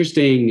an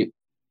interesting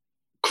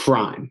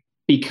crime,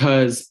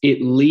 because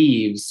it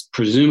leaves,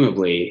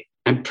 presumably,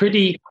 a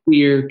pretty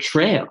clear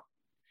trail,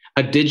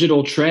 a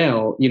digital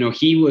trail.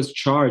 He was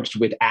charged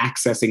with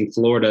accessing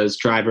Florida's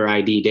driver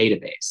ID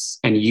database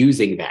and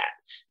using that.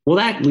 Well,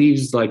 that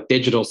leaves like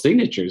digital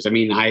signatures. I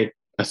mean, I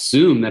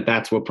assume that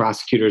that's what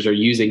prosecutors are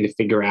using to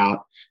figure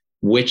out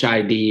which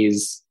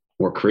IDs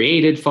were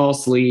created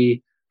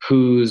falsely,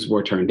 whose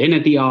were turned in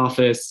at the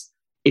office.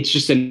 It's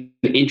just an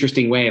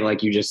interesting way,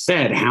 like you just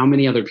said, how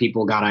many other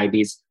people got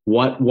IDs?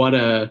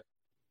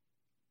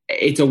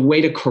 It's a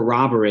way to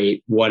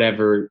corroborate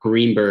whatever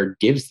Greenberg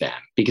gives them,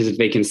 because if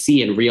they can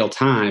see in real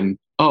time,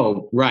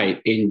 oh,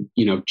 right, in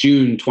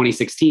June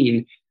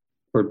 2016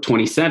 or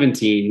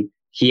 2017,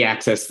 he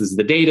accesses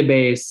the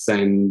database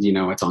and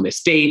it's on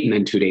this date, and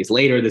then 2 days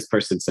later, this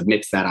person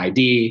submits that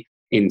ID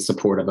in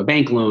support of a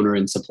bank loan or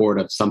in support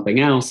of something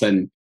else,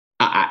 and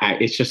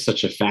it's just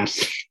such a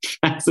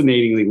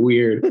fascinatingly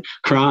weird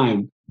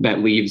crime that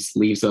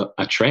leaves a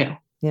trail.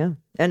 Yeah.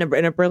 And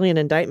a brilliant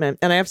indictment.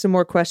 And I have some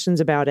more questions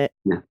about it,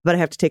 but I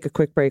have to take a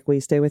quick break. Will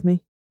you stay with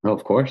me? Oh,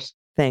 of course.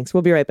 Thanks.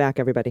 We'll be right back,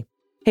 everybody.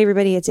 Hey,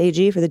 everybody. It's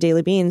AG for the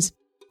Daily Beans.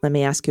 Let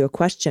me ask you a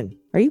question.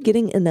 Are you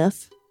getting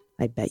enough?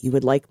 I bet you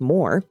would like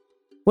more.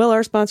 Well,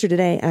 our sponsor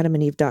today,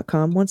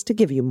 adamandeve.com, wants to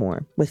give you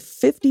more with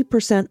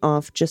 50%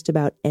 off just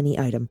about any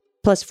item,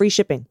 plus free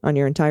shipping on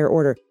your entire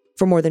order.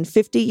 For more than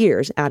 50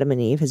 years, Adam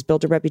and Eve has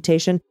built a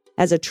reputation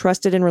as a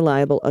trusted and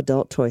reliable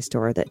adult toy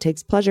store that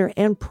takes pleasure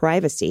and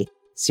privacy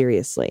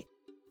seriously.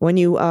 When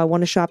you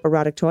want to shop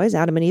erotic toys,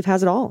 Adam and Eve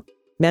has it all.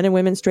 Men and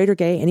women, straight or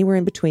gay, anywhere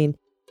in between,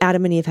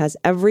 Adam and Eve has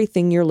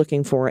everything you're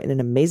looking for in an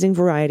amazing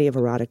variety of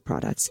erotic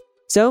products.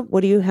 So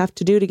what do you have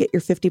to do to get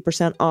your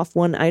 50% off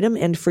one item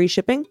and free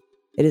shipping?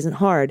 It isn't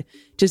hard.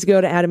 Just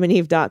go to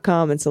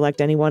adamandeve.com and select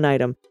any one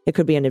item. It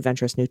could be an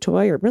adventurous new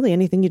toy or really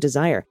anything you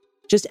desire.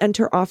 Just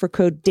enter offer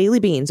code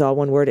DAILYBEANS, all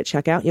one word, at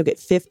checkout. You'll get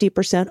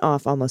 50%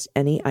 off almost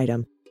any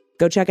item.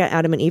 Go check out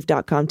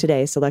adamandeve.com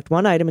today. Select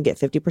one item and get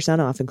 50%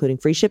 off, including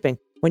free shipping,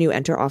 when you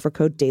enter offer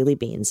code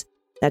DAILYBEANS.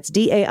 That's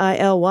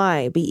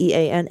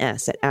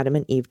DAILYBEANS at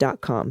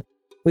adamandeve.com.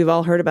 We've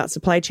all heard about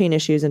supply chain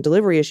issues and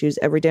delivery issues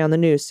every day on the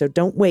news, so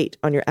don't wait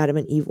on your Adam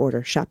and Eve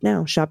order. Shop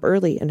now, shop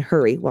early, and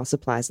hurry while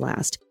supplies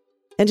last.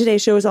 And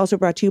today's show is also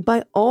brought to you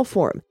by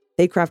Allform.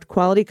 They craft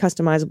quality,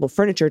 customizable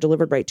furniture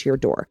delivered right to your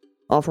door.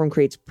 Allform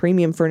creates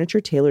premium furniture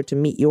tailored to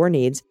meet your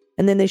needs,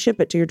 and then they ship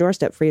it to your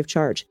doorstep free of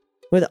charge.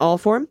 With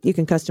Allform, you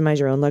can customize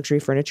your own luxury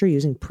furniture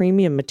using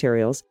premium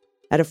materials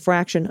at a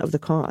fraction of the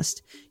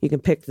cost. You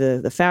can pick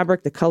the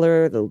fabric, the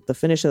color, the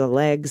finish of the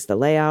legs, the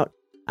layout.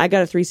 I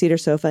got a 3-seater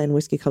sofa in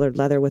whiskey-colored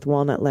leather with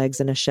walnut legs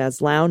and a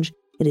chaise lounge.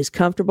 It is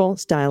comfortable,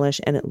 stylish,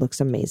 and it looks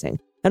amazing.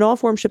 And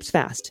Allform ships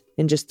fast,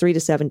 in just 3 to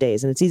 7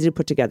 days, and it's easy to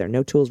put together,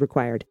 no tools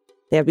required.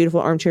 They have beautiful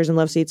armchairs and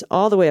love seats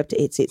all the way up to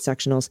 8-seat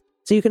sectionals,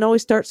 so you can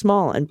always start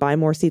small and buy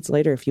more seats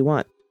later if you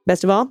want.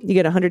 Best of all, you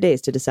get 100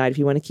 days to decide if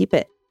you want to keep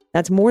it.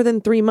 That's more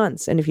than 3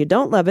 months, and if you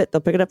don't love it,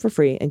 they'll pick it up for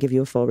free and give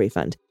you a full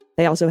refund.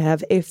 They also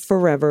have a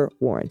forever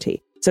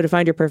warranty. So to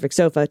find your perfect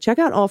sofa, check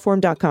out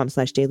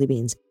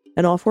allform.com/dailybeans.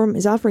 And Allform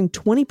is offering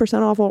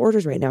 20% off all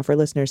orders right now for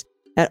listeners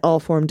at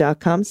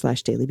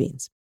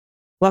allform.com/dailybeans.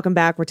 Welcome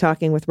back. We're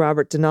talking with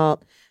Robert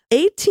DeNault.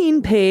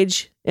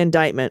 18-page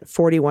indictment,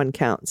 41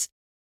 counts.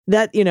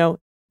 That,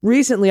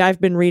 recently I've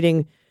been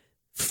reading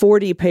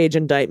 40-page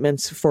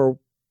indictments for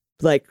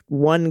like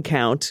one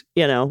count,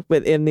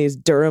 within these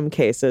Durham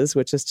cases,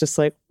 which is just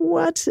like,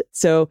 what?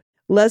 So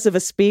less of a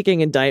speaking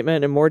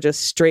indictment and more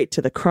just straight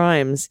to the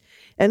crimes.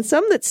 And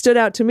some that stood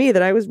out to me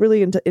that I was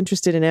really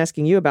interested in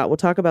asking you about. We'll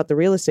talk about the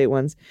real estate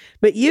ones.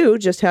 But you,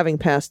 just having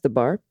passed the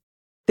bar,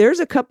 there's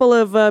a couple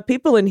of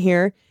people in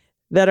here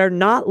that are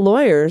not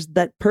lawyers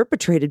that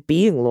perpetrated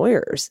being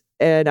lawyers.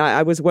 And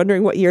I was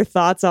wondering what your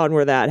thoughts on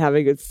were that,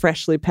 having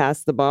freshly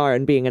passed the bar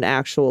and being an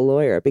actual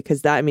lawyer,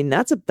 because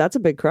that's a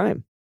big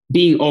crime.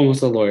 Being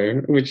almost a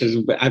lawyer, which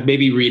is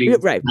maybe reading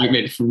right,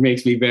 makes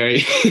me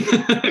very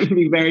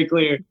be very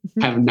clear.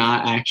 Have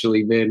not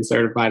actually been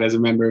certified as a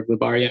member of the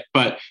bar yet,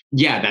 but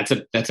yeah, that's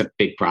a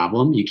big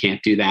problem. You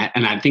can't do that.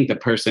 And I think the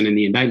person in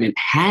the indictment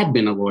had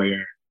been a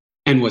lawyer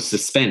and was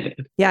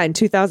suspended. Yeah, in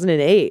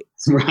 2008.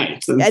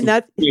 Right, so and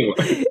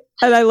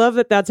I love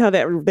that that's how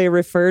they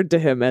referred to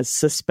him, as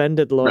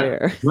suspended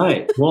lawyer.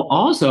 Right. Well,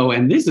 also,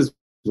 and this is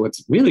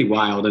what's really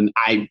wild, and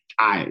I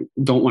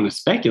don't want to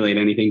speculate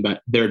anything,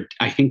 but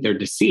I think they're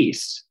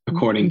deceased,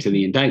 according to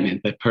the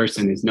indictment. The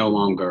person is no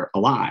longer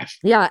alive.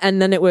 Yeah, and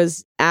then it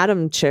was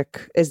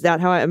Adamczyk. Is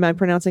that how am I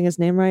pronouncing his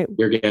name right?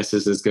 Your guess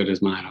is as good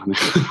as mine on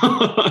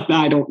that.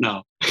 I don't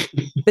know.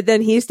 But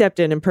then he stepped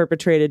in and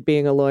perpetrated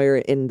being a lawyer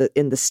in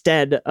the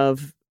stead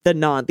of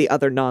the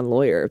other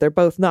non-lawyer. They're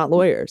both not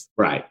lawyers.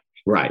 Right.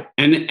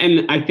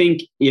 And I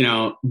think,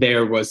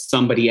 there was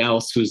somebody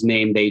else whose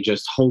name they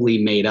just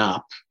wholly made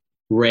up,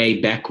 Ray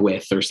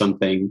Beckwith or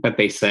something, that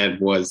they said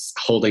was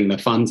holding the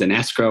funds in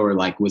escrow, or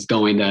like was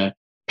going to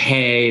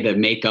pay to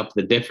make up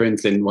the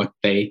difference in what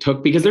they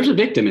took, because there's a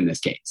victim in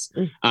this case.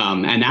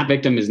 And that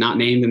victim is not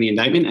named in the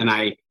indictment. And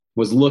I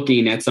was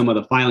looking at some of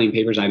the filing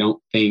papers. I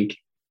don't think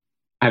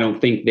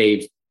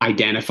they've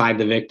identified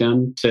the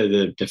victim to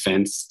the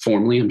defense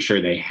formally. I'm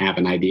sure they have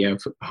an idea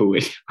of who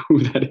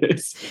that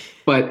is.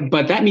 But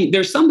that means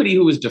there's somebody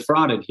who was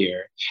defrauded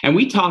here. And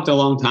we talked a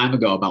long time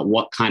ago about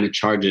what kind of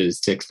charges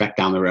to expect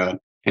down the road.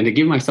 And to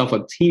give myself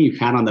a teeny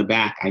pat on the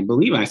back, I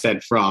believe I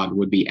said fraud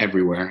would be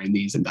everywhere in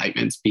these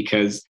indictments,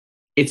 because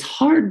it's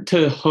hard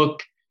to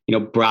hook,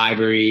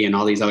 bribery and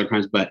all these other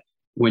crimes. But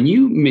when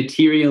you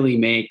materially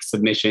make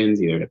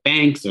submissions either to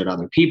banks or to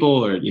other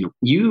people, or,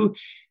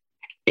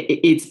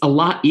 it's a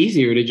lot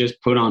easier to just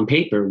put on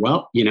paper,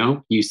 well,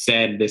 you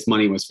said this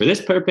money was for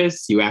this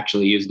purpose, you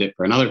actually used it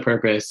for another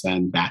purpose,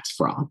 and that's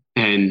fraud.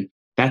 And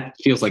that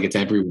feels like it's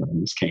everywhere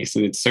in this case.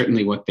 And it's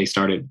certainly what they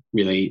started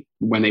really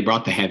when they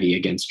brought the heavy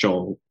against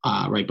Joel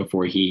right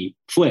before he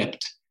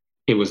flipped.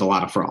 It was a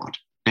lot of fraud.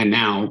 And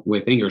now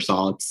with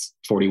Ingersoll, it's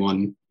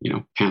 41,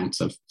 counts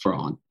of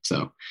fraud.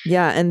 So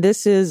yeah, and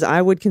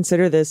I would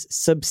consider this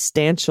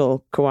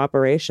substantial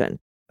cooperation.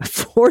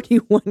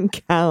 41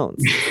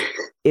 counts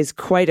is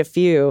quite a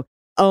few.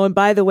 Oh, and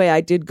by the way,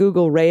 I did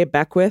Google Ray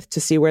Beckwith to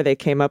see where they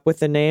came up with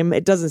the name.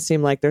 It doesn't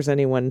seem like there's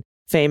anyone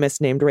famous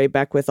named Ray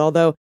Beckwith,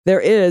 although there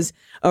is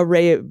a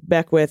Ray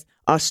Beckwith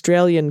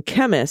Australian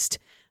chemist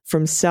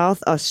from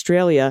South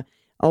Australia,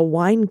 a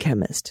wine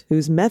chemist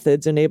whose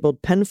methods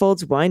enabled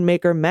Penfolds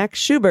winemaker Max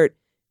Schubert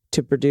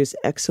to produce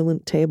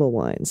excellent table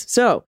wines.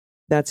 So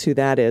that's who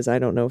that is. I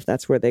don't know if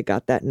that's where they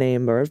got that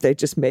name or if they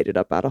just made it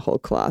up out of whole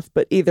cloth.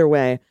 But either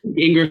way.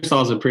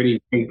 Ingersoll's a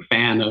pretty big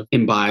fan of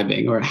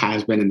imbibing, or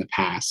has been in the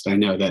past. I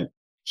know that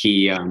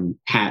he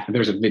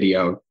there's a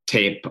video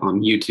tape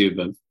on YouTube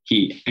of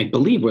I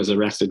believe was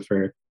arrested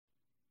for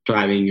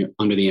driving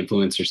under the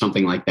influence or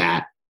something like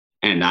that.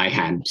 And I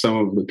had some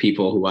of the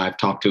people who I've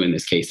talked to in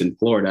this case in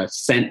Florida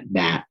sent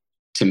that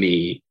to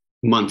me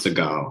months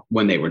ago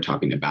when they were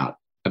talking about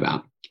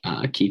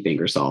Keith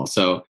Ingersoll.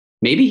 So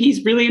maybe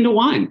he's really into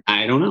wine.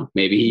 I don't know.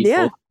 Maybe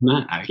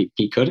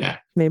he could have.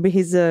 Maybe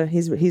he's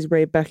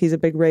Ray Beck. He's a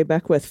big Ray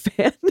Beckwith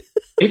fan.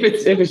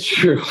 if it's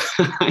true,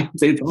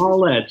 it's all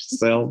alleged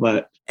still.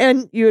 But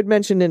and you had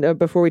mentioned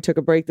before we took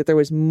a break that there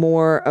was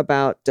more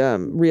about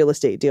real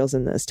estate deals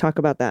in this. Talk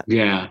about that.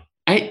 Yeah,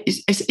 it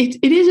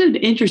is an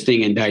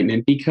interesting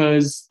indictment,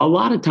 because a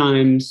lot of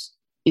times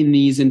in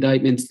these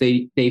indictments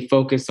they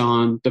focus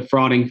on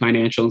defrauding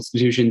financial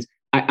institutions.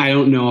 I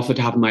don't know off the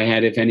top of my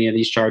head if any of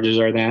these charges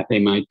are that. They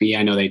might be.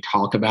 I know they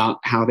talk about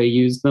how they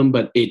use them,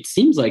 but it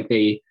seems like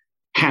they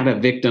had a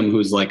victim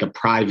who's like a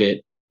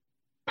private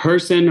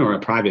person or a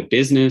private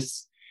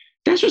business.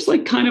 That's just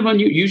like kind of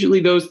unusual. Usually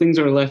those things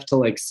are left to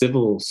like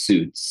civil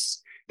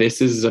suits.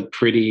 This is a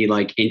pretty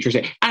like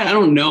interesting. I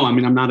don't know. I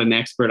mean, I'm not an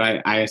expert.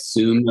 I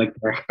assume like,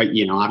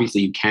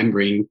 obviously you can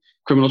bring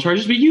criminal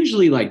charges, but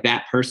usually like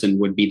that person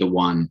would be the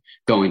one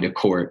going to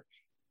court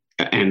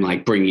and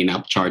like bringing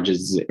up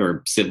charges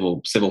or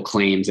civil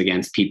claims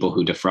against people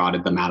who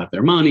defrauded them out of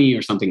their money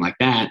or something like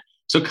that.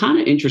 So kind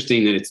of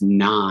interesting that it's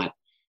not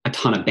a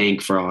ton of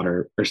bank fraud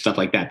or stuff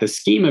like that. The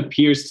scheme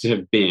appears to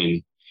have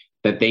been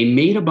that they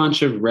made a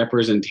bunch of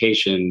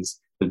representations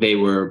that they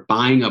were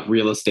buying up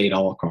real estate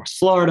all across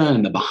Florida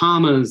and the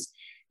Bahamas,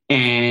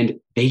 and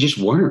they just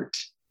weren't.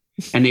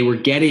 And they were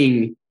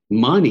getting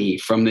money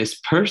from this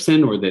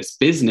person or this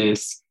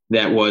business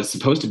that was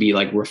supposed to be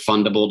like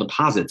refundable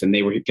deposits, and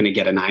they were going to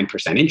get a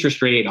 9%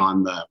 interest rate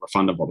on the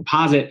refundable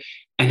deposit,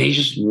 and they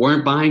just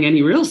weren't buying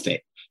any real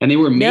estate. And they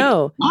were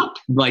making up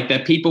like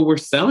that people were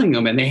selling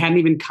them, and they hadn't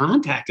even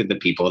contacted the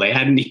people. They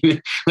hadn't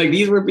even like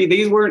these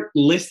weren't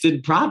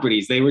listed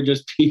properties. They were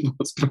just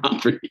people's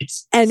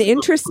properties. And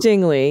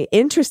interestingly,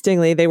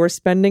 they were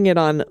spending it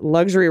on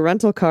luxury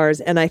rental cars,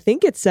 and I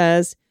think it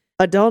says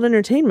adult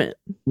entertainment.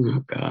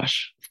 Oh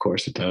gosh, of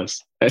course it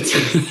does. So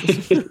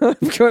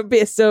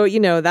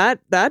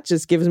that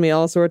just gives me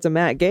all sorts of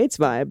Matt Gaetz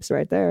vibes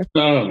right there.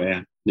 Oh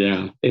man.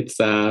 Yeah, it's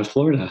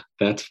Florida.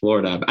 That's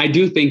Florida. I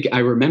do think I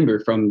remember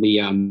from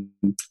the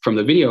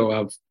video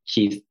of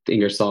Keith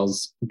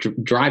Ingersoll's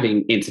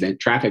traffic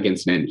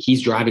incident.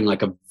 He's driving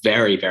like a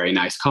very, very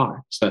nice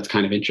car. So that's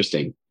kind of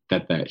interesting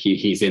that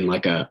he's in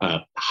like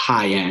a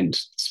high end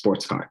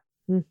sports car.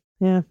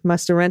 Yeah,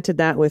 must have rented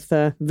that with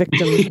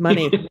victim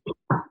money.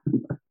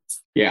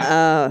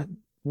 Yeah.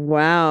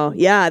 Wow.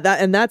 Yeah,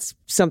 that's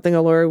something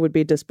a lawyer would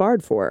be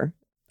disbarred for.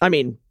 I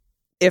mean,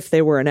 if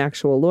they were an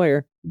actual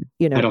lawyer.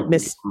 I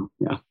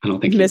don't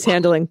think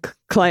mishandling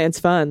clients'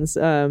 funds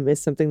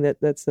is something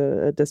that's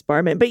a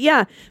disbarment. But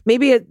yeah,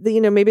 maybe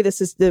maybe this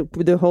is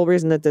the whole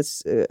reason that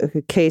this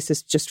case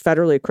is just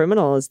federally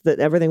criminal is that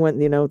everything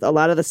went. A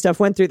lot of the stuff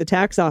went through the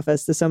tax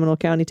office, the Seminole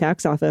County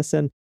tax office,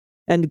 and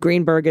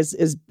Greenberg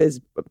is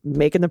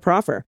making the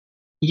proffer.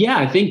 Yeah,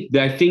 I think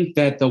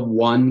that the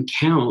one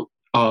count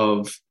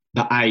of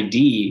the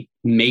ID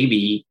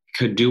maybe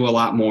could do a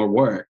lot more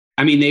work.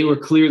 I mean, they were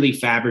clearly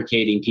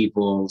fabricating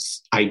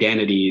people's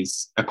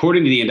identities.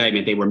 According to the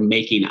indictment, they were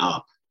making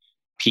up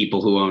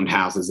people who owned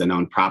houses and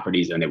owned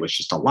properties, and it was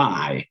just a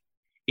lie.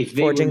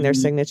 Forging their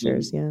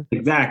signatures, yeah.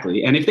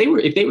 Exactly. And if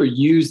they were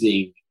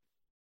using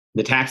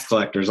the tax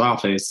collector's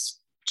office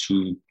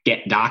to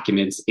get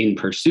documents in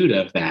pursuit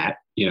of that,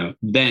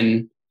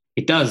 then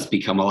it does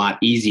become a lot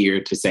easier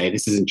to say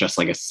this isn't just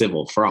like a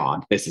civil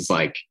fraud. This is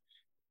like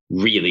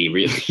really,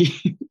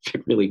 really,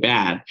 really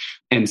bad.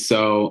 And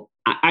so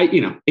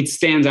it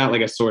stands out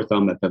like a sore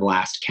thumb that the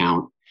last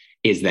count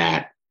is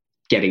that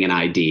getting an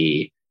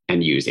ID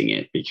and using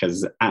it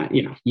because,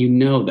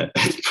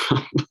 that's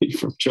probably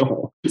from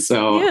Joel.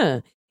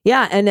 So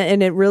yeah. And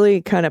it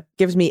really kind of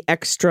gives me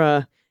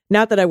extra,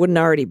 not that I wouldn't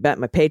already bet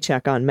my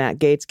paycheck on Matt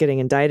Gaetz getting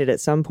indicted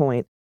at some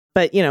point,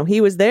 but,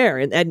 he was there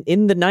and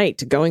in the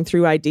night going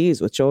through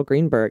IDs with Joel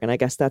Greenberg. And I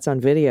guess that's on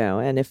video.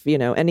 And if,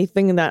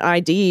 anything in that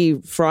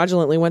ID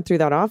fraudulently went through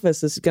that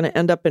office is going to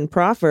end up in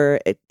proffer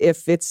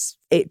if it's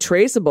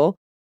traceable,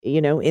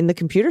 in the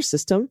computer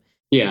system.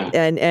 Yeah.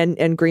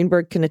 And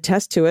Greenberg can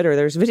attest to it or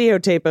there's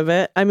videotape of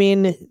it. I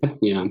mean.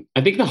 Yeah.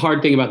 I think the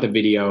hard thing about the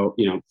video,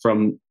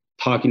 from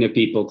talking to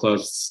people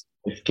close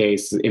to this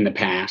case in the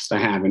past, I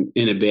haven't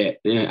in a bit.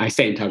 I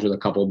stay in touch with a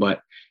couple,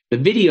 but the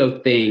video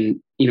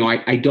thing,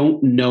 I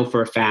don't know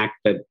for a fact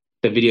that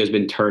the video has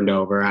been turned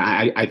over.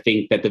 I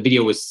think that the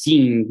video was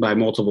seen by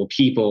multiple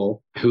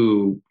people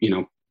who,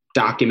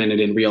 documented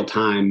in real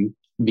time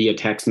via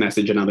text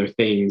message and other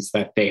things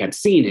that they had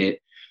seen it.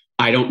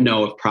 I don't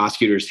know if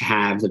prosecutors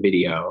have the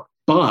video,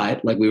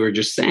 but like we were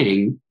just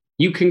saying,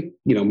 you can,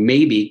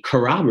 maybe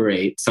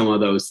corroborate some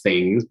of those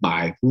things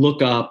by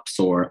lookups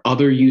or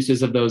other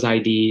uses of those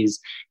IDs.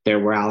 There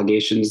were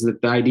allegations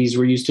that the IDs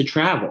were used to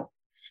travel.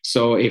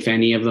 So if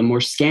any of them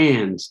were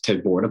scanned to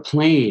board a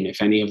plane,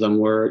 if any of them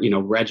were,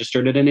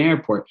 registered at an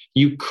airport,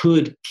 you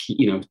could,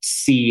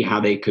 see how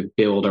they could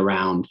build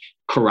around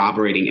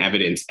corroborating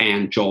evidence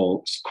and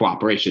Joel's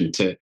cooperation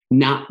to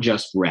not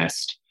just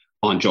rest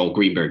on Joel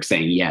Greenberg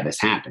saying, yeah, this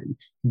happened,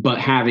 but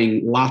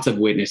having lots of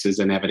witnesses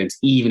and evidence,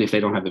 even if they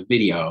don't have the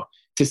video,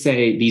 to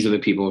say these are the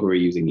people who are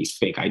using these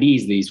fake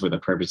IDs. These were the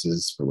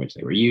purposes for which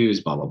they were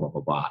used, blah, blah, blah,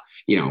 blah, blah.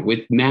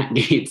 With Matt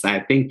Gaetz,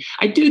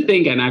 I do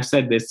think, and I've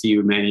said this to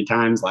you many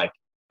times, like,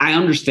 I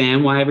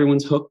understand why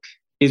everyone's hook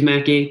is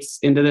Matt Gaetz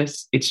into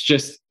this. It's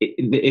just,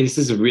 this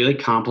is a really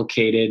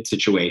complicated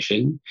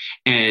situation.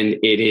 And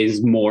it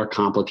is more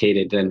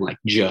complicated than like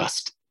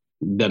just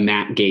the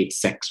Matt Gaetz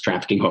sex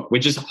trafficking hook,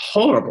 which is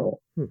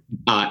horrible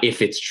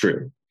if it's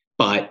true.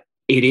 But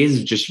it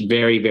is just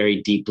very,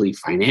 very deeply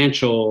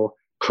financial,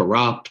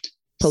 corrupt,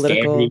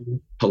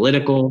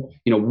 political.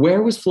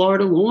 Where was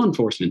Florida law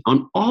enforcement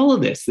on all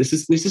of this? This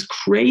is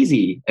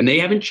crazy. And they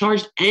haven't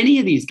charged any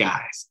of these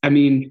guys. I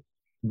mean,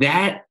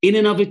 that in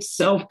and of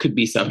itself could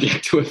be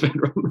subject to a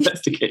federal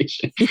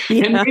investigation.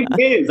 Yeah. And maybe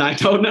it is. I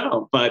don't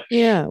know. But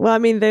yeah, well, I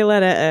mean, they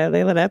let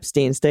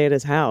Epstein stay at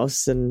his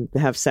house and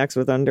have sex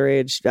with rape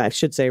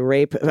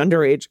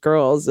underage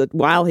girls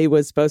while he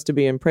was supposed to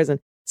be in prison.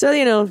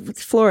 So,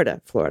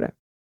 Florida.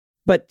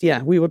 But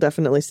yeah, we will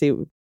definitely see.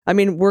 I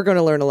mean, we're going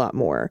to learn a lot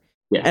more.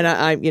 Yeah. And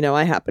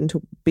I happen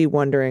to be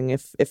wondering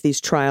if these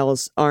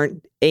trials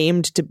aren't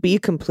aimed to be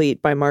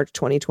complete by March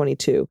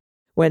 2022,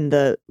 when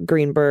the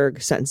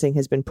Greenberg sentencing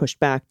has been pushed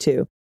back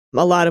to.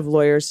 A lot of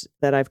lawyers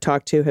that I've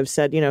talked to have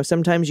said,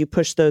 sometimes you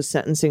push those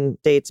sentencing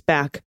dates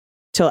back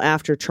till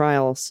after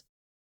trials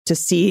to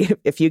see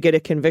if you get a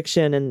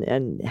conviction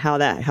and how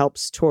that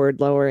helps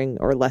toward lowering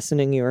or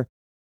lessening your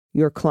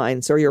your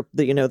client's or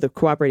the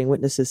cooperating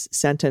witness's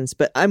sentence.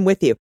 But I'm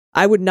with you.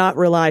 I would not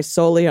rely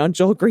solely on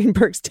Joel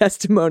Greenberg's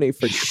testimony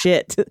for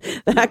shit.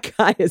 That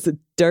guy is a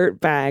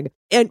dirtbag.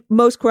 And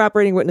most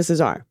cooperating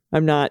witnesses are.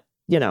 I'm not,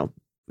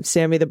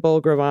 Sammy the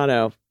Bull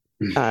Gravano,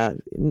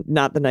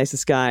 not the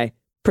nicest guy,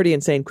 pretty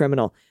insane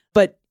criminal.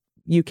 But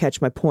you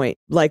catch my point.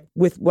 Like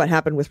with what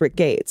happened with Rick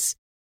Gates.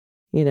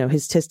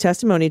 His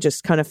testimony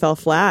just kind of fell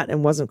flat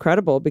and wasn't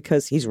credible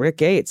because he's Rick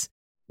Gates.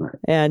 Right.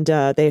 And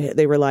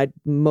they relied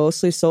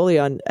mostly solely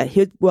on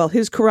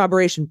his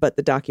corroboration, but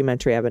the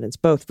documentary evidence,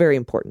 both very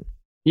important.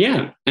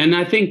 Yeah. And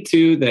I think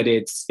too that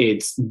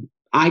it's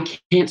I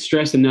can't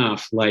stress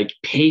enough, like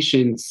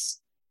patience.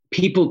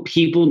 People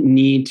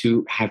need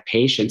to have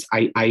patience.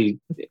 I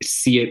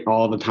see it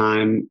all the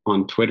time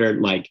on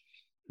Twitter, like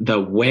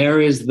where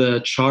is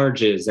the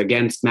charges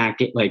against Matt?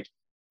 Like,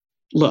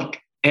 look,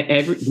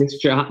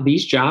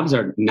 these jobs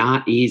are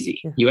not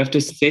easy. Yeah. You have to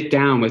sit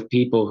down with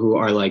people who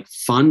are like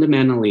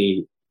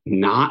fundamentally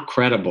not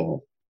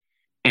credible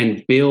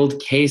and build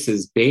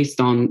cases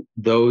based on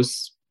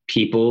those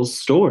people's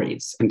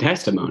stories and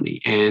testimony.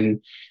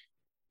 And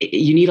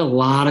you need a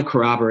lot of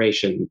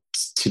corroboration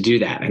to do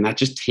that. And that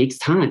just takes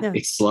time. Yeah.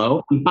 It's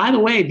slow. And by the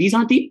way, these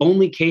aren't the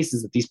only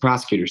cases that these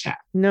prosecutors have.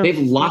 No. They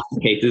have lots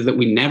of cases that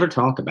we never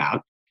talk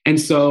about. And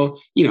so,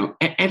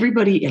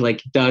 everybody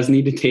does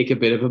need to take a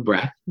bit of a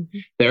breath. Mm-hmm.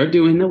 They're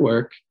doing the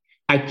work.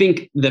 I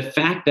think the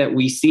fact that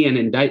we see an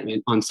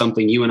indictment on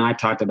something you and I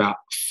talked about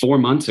 4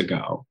 months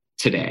ago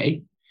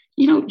today,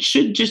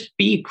 should just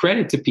be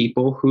credit to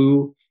people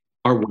who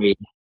are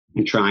waiting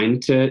and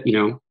trying to,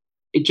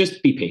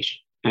 just be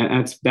patient.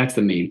 And that's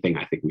the main thing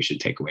I think we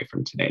should take away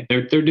from today.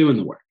 They're doing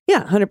the work.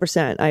 Yeah,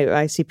 100%.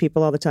 I see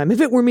people all the time.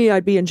 If it were me,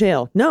 I'd be in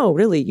jail. No,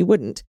 really, you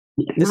wouldn't.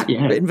 This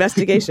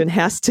investigation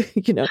has to,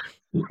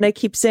 and I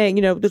keep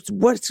saying,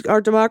 what's our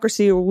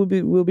democracy or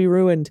we'll be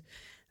ruined.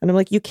 And I'm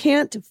like, you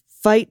can't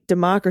fight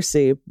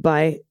democracy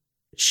by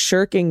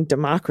shirking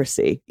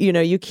democracy.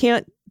 You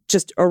can't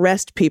just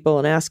arrest people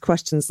and ask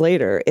questions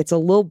later. It's a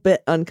little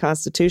bit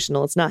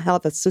unconstitutional. It's not how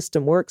the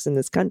system works in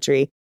this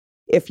country.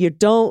 If you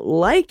don't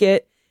like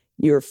it,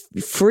 you're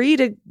free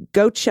to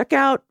go check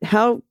out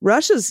how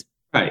Russia's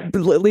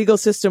legal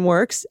system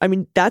works. I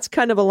mean, that's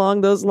kind of along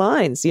those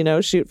lines,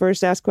 shoot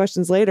first, ask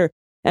questions later,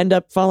 end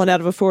up falling out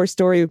of a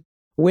 4-story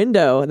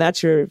window. And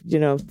that's your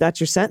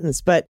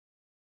sentence. But,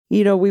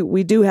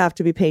 we do have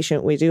to be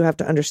patient. We do have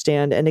to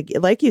understand. And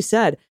like you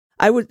said,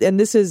 and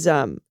this is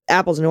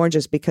apples and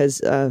oranges because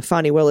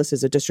Fani Willis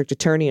is a district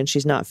attorney and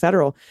she's not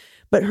federal.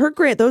 But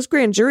those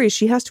grand juries,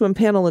 she has to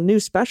impanel a new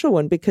special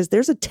one because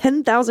there's a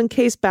 10,000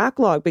 case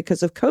backlog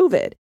because of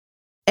COVID.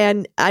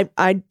 And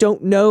I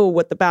don't know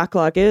what the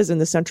backlog is in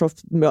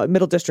the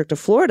middle district of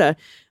Florida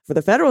for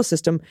the federal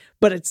system,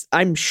 but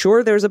I'm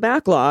sure there's a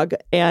backlog.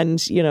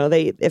 And,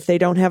 if they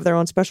don't have their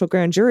own special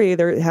grand jury,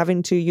 they're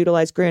having to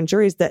utilize grand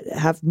juries that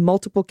have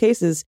multiple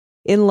cases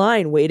in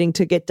line waiting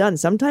to get done.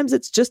 Sometimes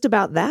it's just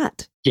about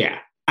that. Yeah.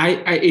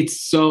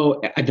 It's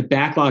so, the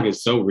backlog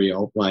is so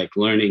real, like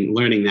learning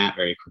that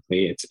very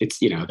quickly. It's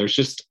there's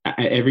just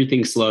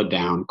everything slowed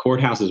down.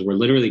 Courthouses were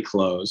literally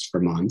closed for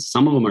months.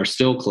 Some of them are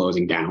still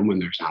closing down when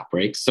there's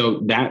outbreaks.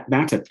 So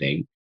that's a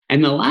thing.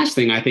 And the last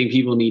thing I think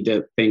people need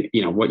to think,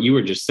 what you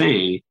were just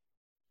saying,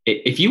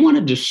 if you want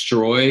to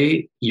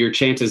destroy your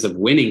chances of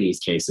winning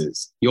these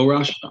cases, you'll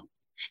rush them.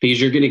 Because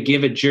you're going to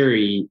give a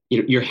jury,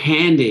 you're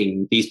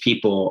handing these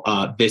people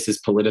this is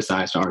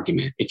politicized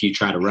argument if you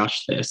try to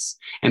rush this.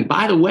 And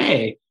by the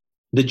way,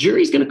 the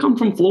jury's going to come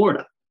from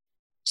Florida.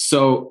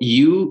 So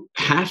you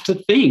have to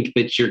think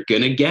that you're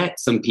going to get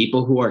some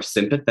people who are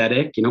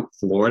sympathetic.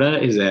 Florida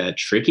is a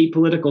tricky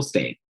political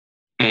state.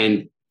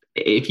 And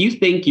if you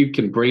think you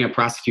can bring a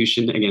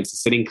prosecution against a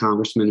sitting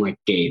congressman like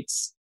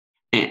Gates,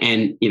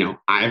 and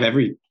I have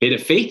every bit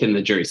of faith in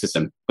the jury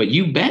system, but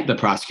you bet the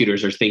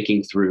prosecutors are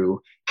thinking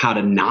through how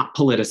to not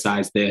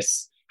politicize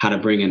this, how to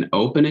bring an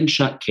open and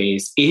shut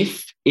case,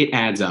 if it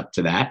adds up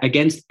to that,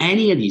 against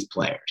any of these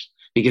players,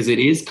 because it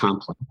is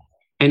complex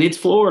and it's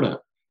Florida.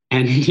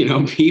 And,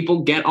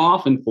 people get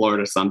off in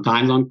Florida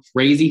sometimes on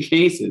crazy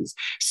cases.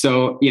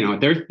 So,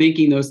 they're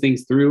thinking those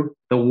things through.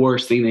 The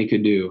worst thing they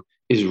could do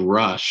is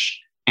rush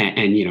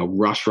and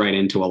rush right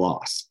into a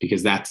loss,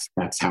 because that's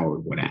how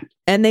it would end.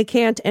 And they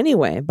can't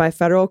anyway. By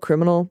federal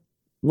criminal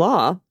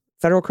law,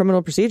 federal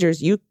criminal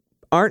procedures, you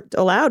aren't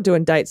allowed to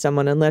indict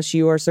someone unless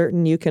you are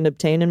certain you can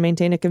obtain and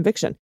maintain a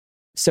conviction.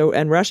 So,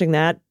 and rushing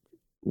that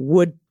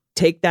would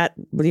take that,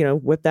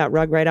 whip that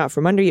rug right out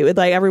from under you. It's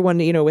like everyone,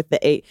 with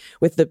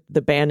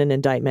the Bannon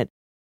indictment,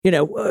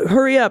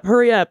 hurry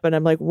up. And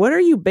I'm like, what are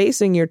you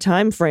basing your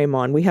time frame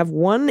on? We have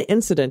one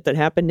incident that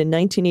happened in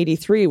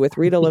 1983 with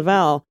Rita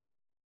Lavelle.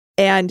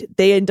 And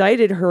they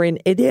indicted her in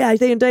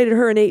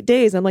 8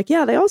 days. I'm like,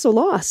 yeah, they also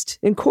lost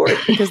in court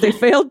because they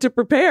failed to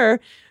prepare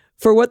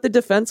for what the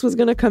defense was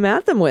going to come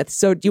at them with.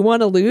 So do you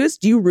want to lose?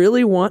 Do you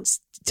really want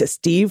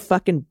Steve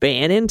fucking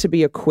Bannon to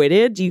be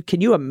acquitted?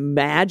 Can you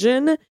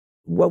imagine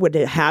what would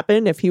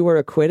happen if he were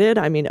acquitted?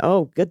 I mean,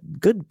 oh,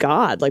 good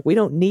God. Like, we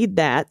don't need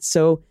that.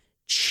 So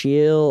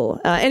chill.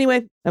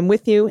 Anyway, I'm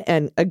with you.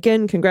 And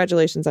again,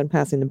 congratulations on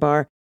passing the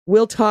bar.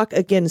 We'll talk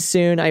again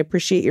soon. I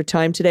appreciate your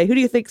time today. Who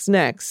do you think's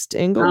next,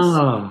 Ingalls?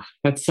 Oh,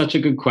 that's such a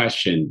good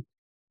question.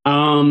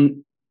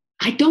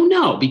 I don't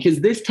know,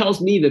 because this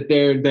tells me that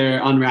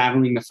they're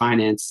unraveling the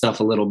finance stuff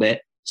a little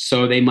bit.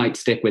 So they might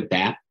stick with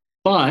that.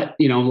 But,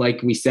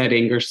 like we said,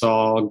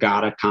 Ingersoll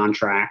got a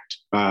contract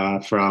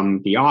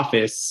from The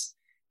Office.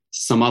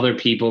 Some other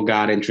people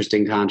got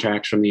interesting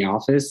contracts from The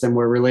Office and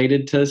were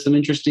related to some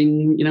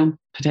interesting,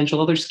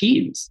 potential other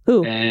schemes.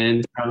 Who?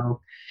 And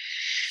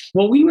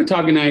well, we were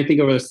talking, I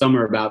think, over the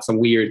summer about some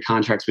weird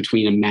contracts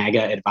between a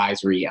MAGA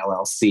advisory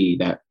LLC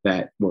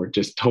that were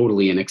just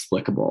totally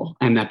inexplicable.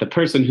 And that the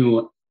person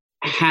who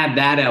had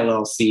that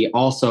LLC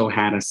also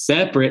had a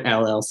separate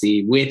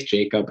LLC with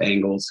Jacob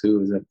Engels, who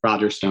was a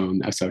Roger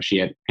Stone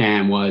associate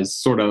and was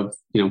sort of,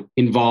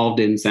 involved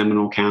in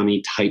Seminole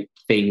County type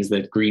things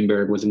that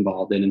Greenberg was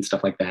involved in and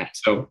stuff like that.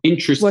 So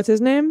interesting. What's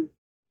his name?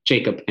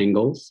 Jacob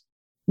Engels.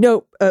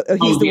 No,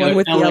 he's the one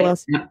with the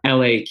LLC.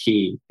 LA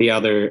Key, the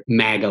other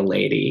MAGA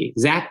lady.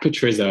 Zachary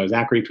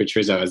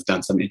Patrizzo has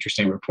done some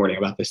interesting reporting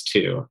about this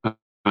too.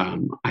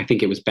 I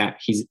think it was back.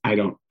 He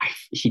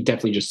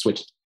definitely just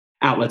switched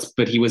outlets,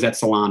 but he was at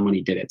Salon when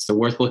he did it. So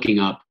worth looking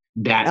up.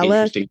 That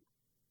interesting.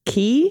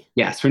 Key?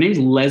 Yes. Her name's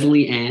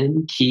Leslie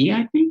Ann Key,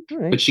 I think.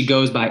 Right. But she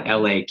goes by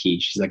LA Key.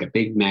 She's like a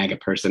big MAGA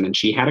person. And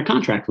she had a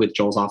contract with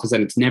Joel's office,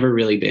 and it's never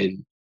really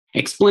been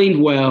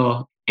explained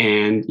well.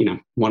 And,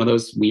 one of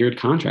those weird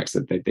contracts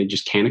that they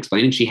just can't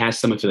explain. And she has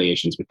some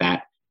affiliations with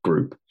that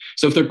group.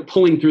 So if they're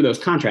pulling through those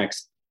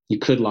contracts, you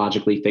could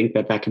logically think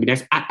that could be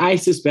next. I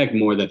suspect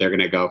more that they're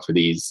going to go for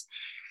these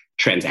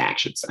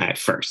transactions at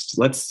first.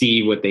 Let's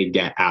see what they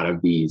get out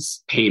of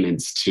these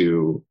payments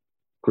to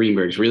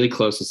Greenberg's really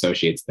close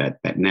associates that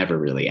never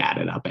really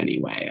added up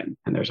anyway.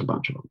 And there's a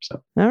bunch of them.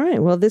 So, all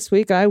right. Well, this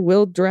week I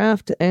will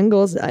draft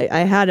Engels. I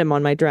had him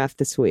on my draft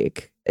this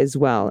week as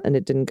well, and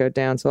it didn't go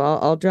down. So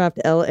I'll draft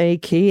LA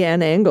Key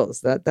and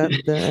Engels.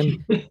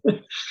 And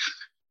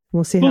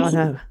we'll see how it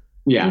happens.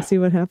 Yeah. We'll see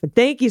what happens.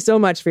 Thank you so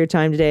much for your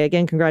time today.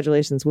 Again,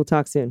 congratulations. We'll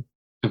talk soon.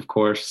 Of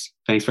course.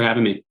 Thanks for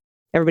having me.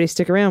 Everybody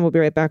stick around. We'll be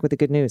right back with the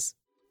good news.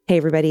 Hey,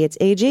 everybody. It's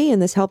AG,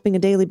 and this Helping a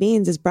Daily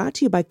Beans is brought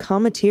to you by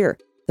Cometeer,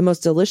 the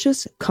most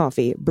delicious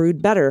coffee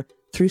brewed better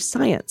through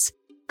science.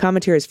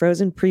 Cometeer is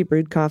frozen,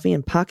 pre-brewed coffee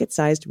in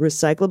pocket-sized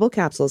recyclable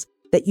capsules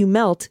that you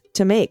melt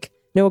to make.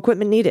 No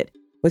equipment needed.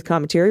 With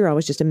Cometeer, you're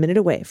always just a minute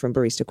away from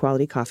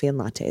barista-quality coffee and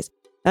lattes.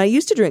 I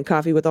used to drink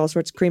coffee with all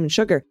sorts of cream and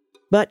sugar,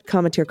 but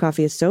Cometeer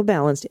coffee is so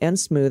balanced and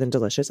smooth and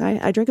delicious,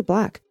 I drink it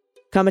black.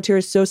 Cometeer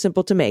is so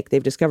simple to make,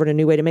 they've discovered a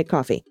new way to make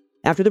coffee.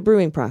 After the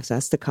brewing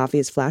process, the coffee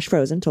is flash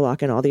frozen to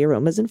lock in all the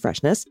aromas and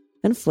freshness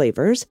and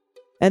flavors,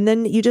 and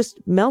then you just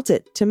melt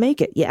it to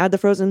make it. You add the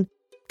frozen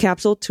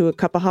capsule to a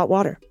cup of hot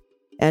water.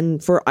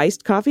 And for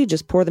iced coffee,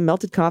 just pour the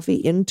melted coffee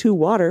into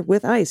water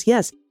with ice.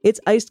 Yes, it's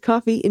iced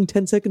coffee in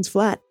 10 seconds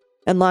flat.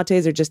 And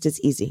lattes are just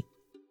as easy.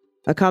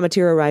 A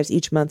Cometeer arrives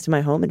each month to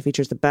my home and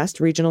features the best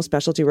regional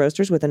specialty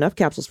roasters with enough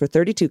capsules for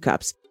 32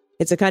 cups.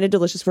 It's the kind of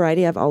delicious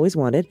variety I've always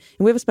wanted,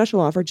 and we have a special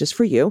offer just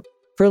for you.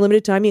 For a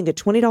limited time, you can get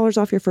 $20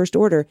 off your first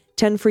order,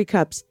 10 free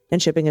cups,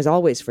 and shipping is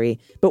always free,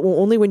 but will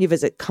only when you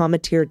visit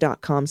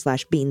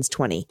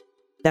cometeer.com/beans20.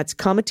 That's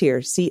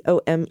Cometeer,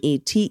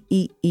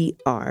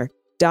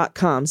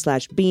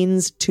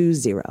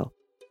 COMETEER.com/beans20.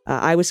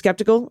 I was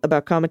skeptical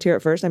about Cometeer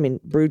at first. I mean,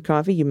 brewed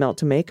coffee, you melt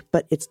to make,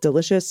 but it's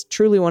delicious.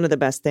 Truly one of the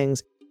best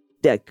things.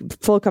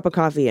 Full cup of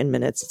coffee in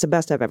minutes. It's the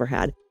best I've ever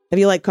had. If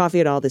you like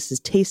coffee at all, this is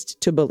taste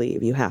to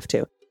believe. You have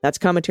to. That's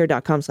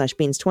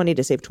Cometeer.com/beans20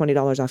 to save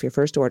 $20 off your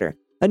first order.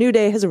 A new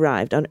day has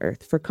arrived on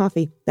Earth for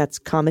coffee. That's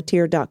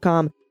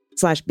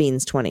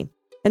Cometeer.com/beans20.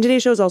 And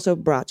today's show is also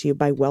brought to you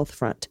by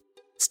Wealthfront.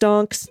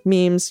 Stonks,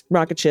 memes,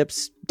 rocket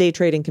ships, day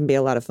trading can be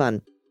a lot of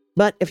fun.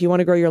 But if you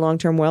want to grow your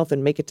long-term wealth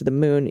and make it to the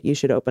moon, you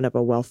should open up a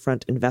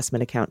Wealthfront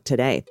investment account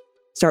today.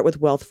 Start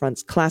with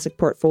Wealthfront's classic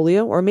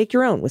portfolio or make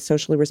your own with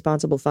socially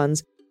responsible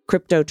funds,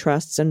 crypto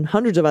trusts, and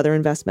hundreds of other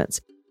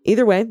investments.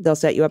 Either way, they'll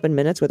set you up in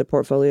minutes with a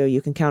portfolio you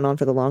can count on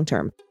for the long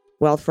term.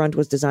 Wealthfront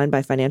was designed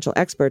by financial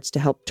experts to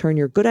help turn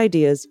your good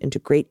ideas into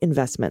great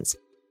investments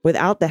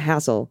without the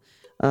hassle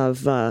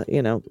of,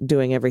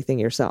 doing everything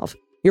yourself.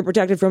 You're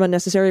protected from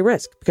unnecessary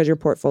risk because your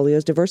portfolio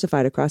is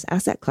diversified across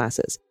asset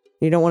classes.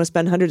 You don't want to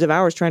spend hundreds of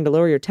hours trying to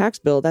lower your tax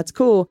bill. That's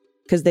cool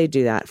because they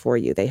do that for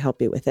you. They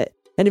help you with it.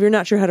 And if you're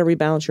not sure how to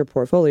rebalance your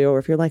portfolio, or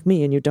if you're like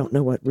me and you don't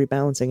know what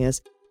rebalancing is,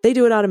 they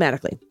do it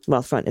automatically.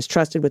 Wealthfront is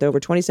trusted with over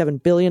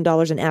 $27 billion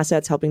in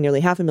assets, helping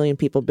nearly 500,000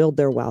 people build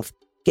their wealth.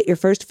 Get your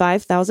first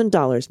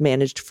 $5,000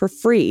 managed for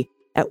free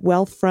at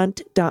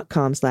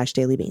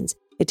wealthfront.com/dailybeans.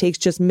 It takes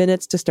just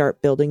minutes to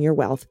start building your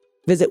wealth.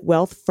 Visit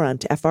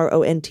wealthfront,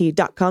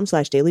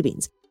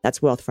 FRONT.com/dailybeans. That's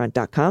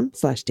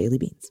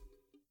wealthfront.com/dailybeans.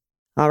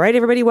 All right,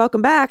 everybody,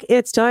 welcome back.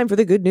 It's time for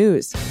the good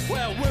news.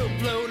 Well, we'll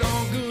float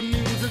on, good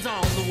news is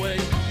on the way.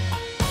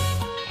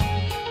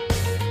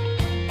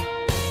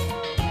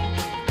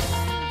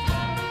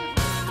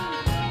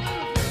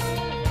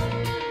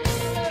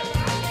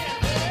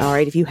 All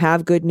right, if you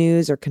have good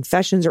news or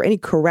confessions or any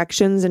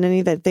corrections in any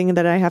of that thing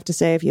that I have to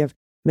say, if you have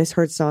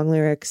misheard song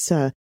lyrics,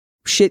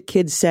 shit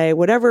kids say,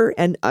 whatever,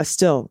 and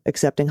still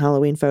accepting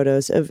Halloween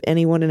photos of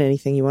anyone and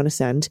anything you want to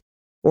send,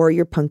 or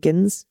your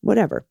pumpkins,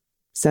 whatever.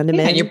 Send them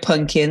in. your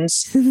pumpkins.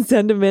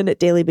 Send them in at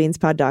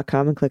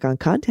dailybeanspod.com and click on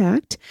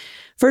contact.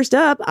 First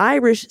up,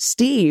 Irish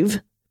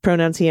Steve,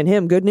 pronouns he and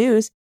him. Good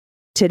news.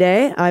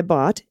 Today, I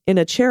bought in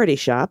a charity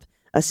shop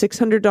a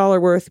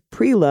 $600 worth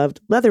pre-loved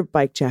leather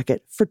bike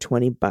jacket for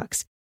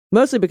 $20.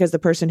 Mostly because the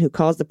person who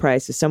calls the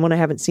price is someone I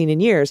haven't seen in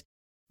years,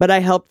 but I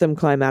helped them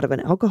climb out of an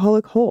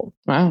alcoholic hole.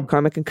 Wow.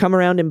 Karma can come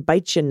around and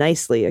bite you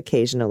nicely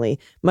occasionally.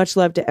 Much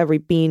love to every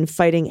bean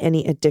fighting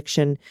any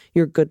addiction.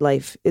 Your good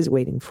life is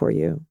waiting for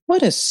you.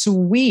 What a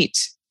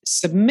sweet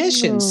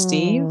submission,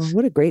 Steve.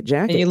 What a great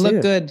jacket, And you look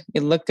too. good. You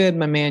look good,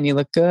 my man. You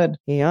look good.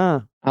 Yeah.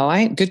 All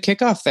right. Good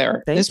kickoff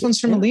there. Thank This you. one's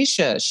from Yeah.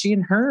 Alicia. She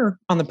and her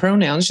on the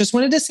pronouns. Just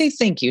wanted to say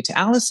thank you to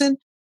Allison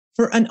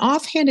for an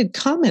offhanded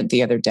comment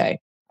the other day.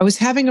 I was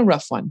having a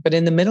rough one, but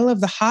in the middle of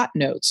the hot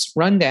notes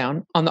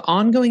rundown on the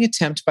ongoing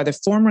attempt by the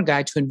former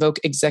guy to invoke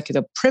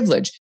executive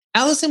privilege,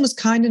 Allison was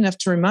kind enough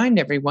to remind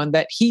everyone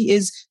that he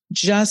is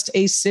just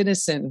a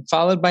citizen,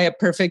 followed by a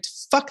perfect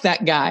fuck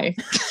that guy.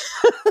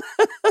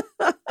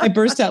 I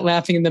burst out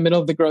laughing in the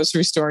middle of the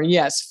grocery store.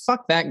 Yes,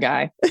 fuck that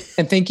guy.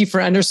 And thank you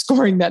for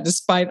underscoring that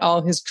despite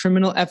all his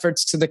criminal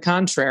efforts to the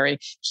contrary,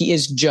 he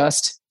is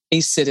just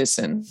a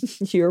citizen.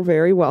 You're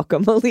very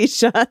welcome,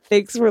 Alicia.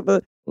 Thanks for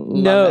the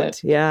Love note.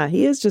 it. Yeah,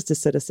 he is just a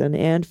citizen,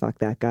 and fuck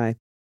that guy.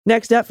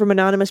 Next up from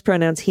anonymous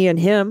pronouns he and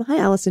him. Hi,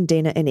 Allison,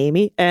 Dana, and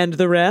Amy, and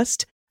the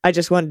rest. I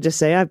just wanted to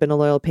say I've been a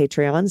loyal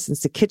Patreon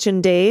since the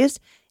kitchen days,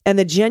 and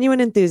the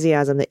genuine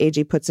enthusiasm that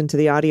AG puts into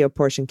the audio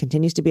portion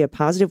continues to be a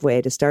positive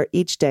way to start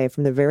each day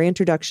from the very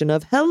introduction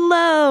of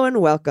hello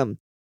and welcome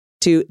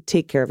to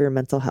take care of your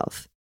mental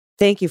health.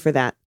 Thank you for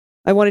that.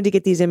 I wanted to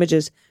get these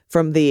images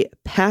from the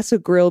Paso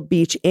Grill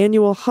Beach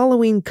annual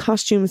Halloween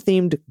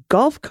costume-themed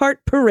golf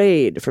cart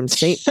parade from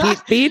St.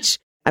 Pete Beach.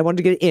 I wanted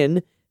to get it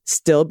in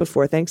still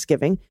before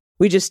Thanksgiving.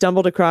 We just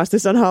stumbled across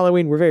this on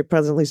Halloween. We're very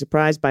pleasantly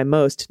surprised by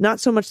most. Not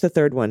so much the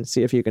third one.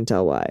 See if you can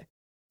tell why.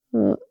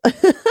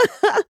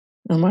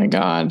 Oh my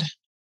God.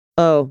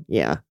 Oh,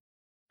 yeah.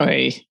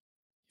 Oy.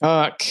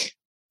 Fuck.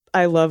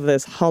 I love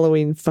this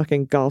Halloween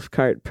fucking golf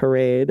cart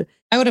parade.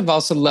 I would have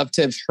also loved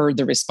to have heard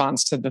the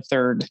response to the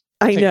third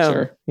I know.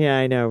 picture. Yeah,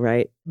 I know,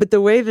 right? But the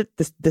way that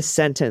the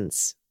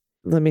sentence,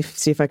 let me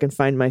see if I can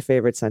find my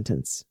favorite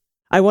sentence.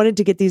 I wanted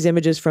to get these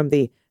images from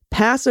the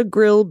Paso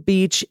Grill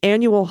Beach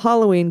annual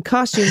Halloween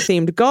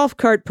costume-themed golf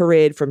cart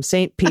parade from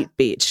St. Pete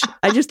Beach.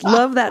 I just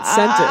love that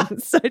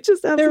sentence. I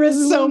just There is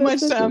absolutely so love that much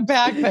to sentence.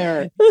 unpack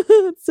there.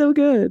 It's so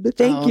good.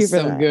 Thank Oh, you for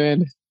so that.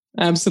 good.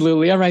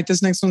 Absolutely. All right.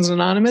 This next one's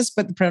anonymous,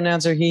 but the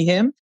pronouns are he,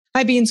 him.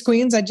 Hi, Beans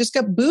Queens. I just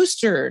got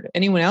boosted.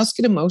 Anyone else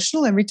get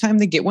emotional every time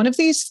they get one of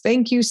these?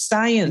 Thank you,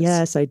 science.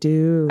 Yes, I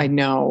do. I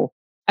know.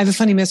 I have a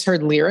funny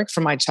misheard lyric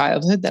from my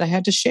childhood that I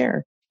had to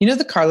share. You know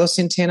the Carlos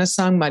Santana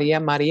song, Maria,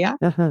 Maria?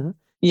 Uh-huh.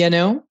 You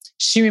know,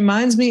 she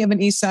reminds me of an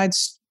East Side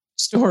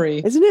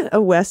story. Isn't it a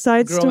West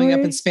Side Growing story? up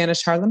in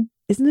Spanish Harlem.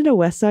 Isn't it a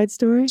West Side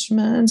story? She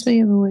reminds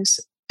me of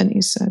an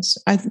East Side.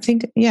 I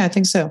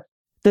think so.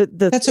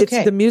 That's okay.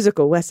 It's the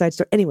musical West Side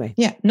Story. Anyway.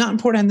 Yeah, not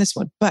important on this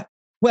one. But,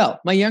 well,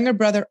 my younger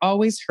brother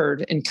always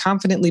heard and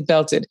confidently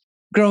belted,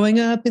 growing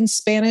up in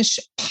Spanish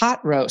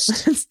pot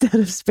roast. Instead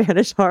of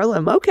Spanish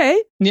Harlem.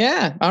 Okay.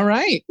 Yeah, all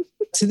right.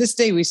 To this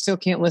day, we still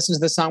can't listen to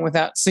the song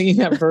without singing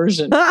that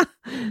version.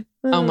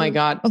 Oh my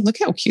God. Oh, look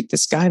how cute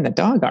this guy and the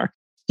dog are.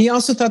 He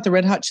also thought the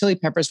Red Hot Chili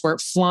Peppers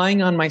weren't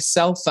flying on my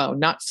cell phone,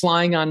 not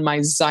flying on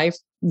my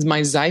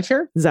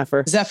Zephyr.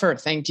 Zephyr.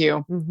 Thank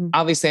you. Mhm.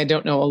 Obviously, I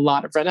don't know a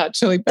lot of Red Hot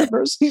Chili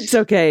Peppers. It's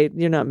okay.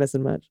 You're not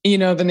missing much. You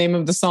know the name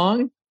of the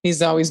song?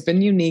 He's always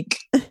been unique.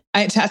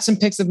 I attached some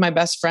pics of my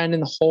best friend in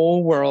the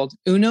whole world,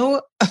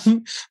 Uno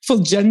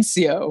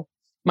Fulgencio,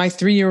 my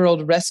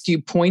 3-year-old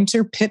rescue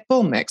pointer pit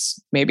bull mix.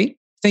 Maybe.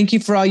 Thank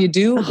you for all you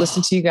do.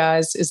 Listen to you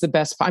guys is the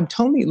best. I'm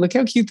telling you, look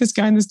how cute this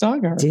guy and this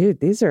dog are. Dude,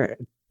 these are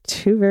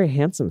two very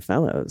handsome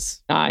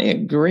fellows. I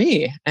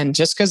agree. And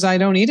just because I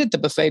don't eat at the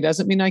buffet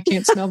doesn't mean I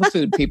can't smell the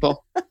food,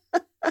 people.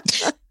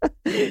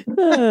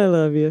 I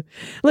love you.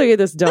 Look at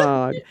this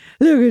dog.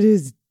 Look at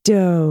his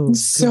dog.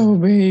 So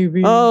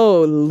baby.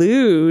 Oh,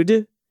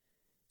 lewd.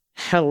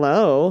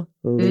 Hello,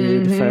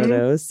 lewd Mhm.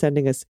 photos.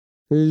 Sending us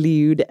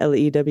lewd,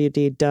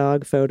 Lewd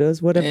dog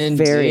photos. What a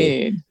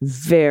very, Indeed.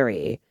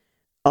 very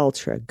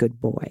ultra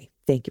good boy.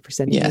 Thank you for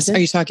sending Yes. these Are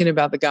in. you talking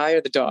about the guy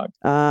or the dog?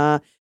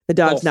 The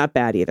dog's Both. not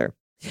bad either.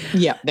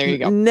 Yeah, there you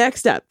go.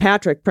 Next up,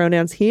 Patrick,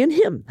 pronouns he and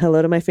him.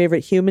 Hello to my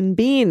favorite human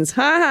beings.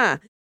 Ha ha.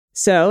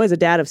 So, as a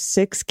dad of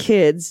 6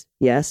 kids,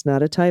 yes,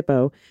 not a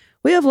typo,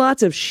 we have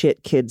lots of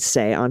shit kids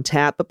say on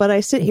tap, but I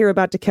sit here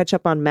about to catch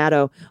up on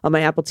Maddo on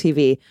my Apple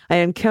TV. I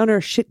encounter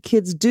shit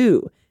kids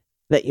do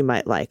that you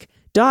might like.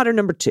 Daughter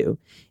number 2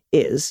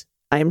 is,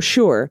 I am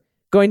sure,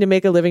 going to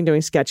make a living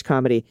doing sketch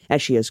comedy,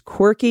 as she is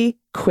quirky,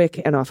 quick,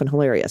 and often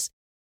hilarious.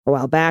 A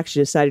while back, she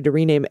decided to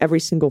rename every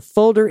single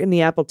folder in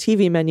the Apple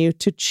TV menu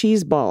to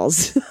cheese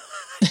balls.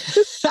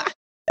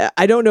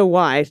 I don't know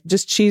why,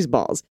 just cheese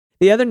balls.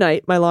 The other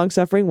night, my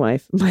long-suffering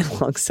wife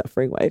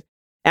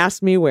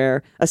asked me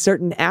where a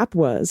certain app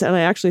was. And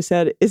I actually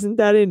said, isn't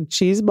that in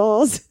cheese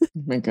balls? Oh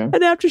my God.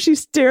 And after she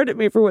stared at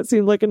me for what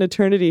seemed like an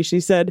eternity, she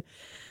said,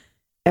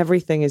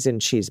 everything is in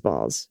cheese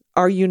balls.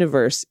 Our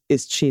universe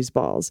is cheese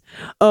balls.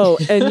 Oh,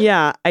 and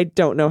yeah, I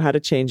don't know how to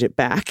change it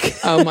back.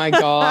 Oh my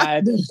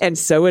God. And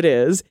so it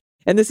is.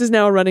 And this is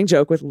now a running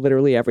joke with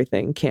literally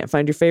everything. Can't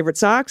find your favorite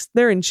socks?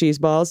 They're in cheese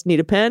balls. Need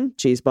a pen?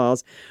 Cheese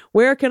balls.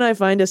 Where can I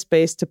find a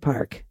space to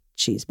park?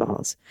 Cheese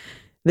balls.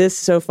 This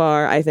so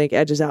far, I think,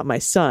 edges out my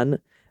son,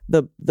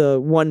 the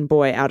one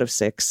boy out of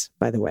 6,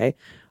 by the way.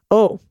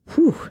 Oh,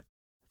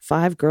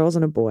 5 girls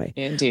and a boy.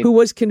 Indeed. Who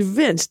was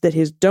convinced that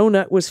his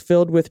donut was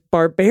filled with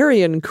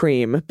barbarian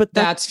cream. But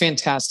that's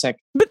fantastic.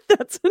 But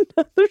that's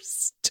another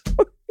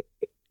story.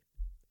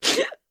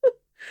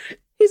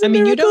 I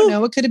mean, you don't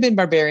know. It could have been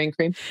barbarian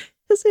cream.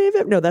 To save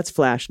him. No, that's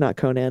Flash, not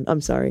Conan.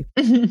 I'm sorry.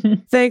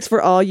 Thanks for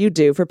all you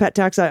do. For Pet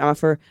Tax, I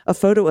offer a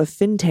photo of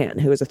Fintan,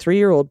 who is a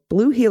 3-year-old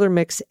blue heeler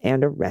mix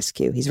and a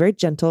rescue. He's very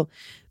gentle,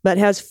 but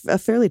has a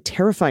fairly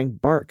terrifying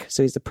bark.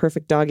 So he's the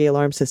perfect doggy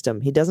alarm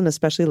system. He doesn't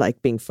especially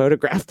like being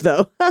photographed,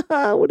 though.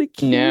 What a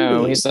cutie.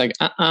 No, he's like,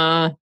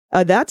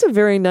 That's a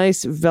very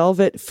nice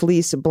velvet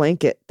fleece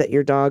blanket that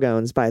your dog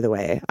owns, by the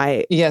way.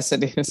 Yes,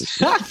 it is.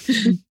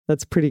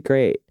 That's pretty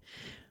great.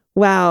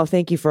 Wow.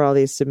 Thank you for all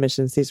these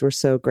submissions. These were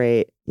so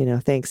great.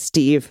 Thanks,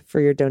 Steve, for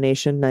your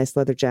donation. Nice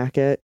leather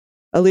jacket.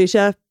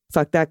 Alicia,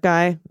 fuck that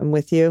guy. I'm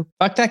with you.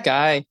 Fuck that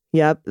guy.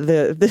 Yep.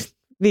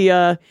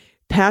 The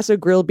Paso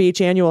Grill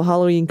Beach annual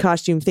Halloween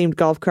costume themed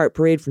golf cart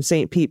parade from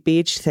St. Pete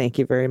Beach. Thank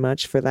you very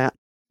much for that.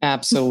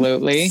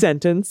 Absolutely.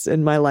 Sentence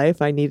in my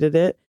life. I needed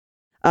it.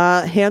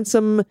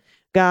 Handsome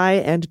guy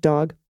and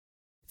dog.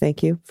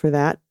 Thank you for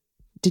that.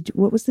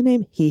 What was the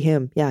name? He,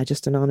 him. Yeah,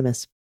 just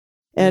anonymous.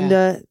 And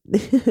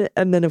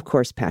and then, of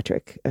course,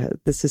 Patrick,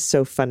 this is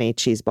so funny.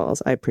 Cheese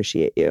balls. I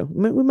appreciate you.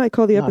 We might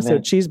call the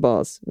episode Cheese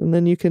Balls. And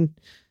then you can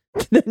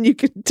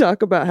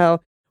talk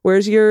about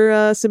where's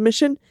your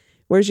submission?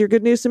 Where's your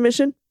good news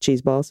submission?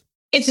 Cheese balls.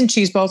 It's in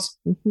cheese balls.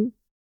 Mm-hmm.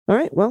 All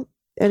right. Well,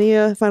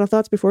 any final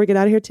thoughts before we get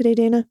out of here today,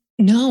 Dana?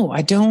 No,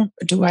 I don't.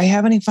 Do I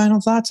have any final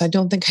thoughts? I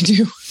don't think I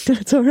do.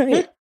 That's all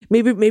right.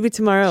 Maybe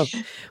tomorrow.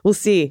 We'll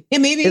see. Yeah,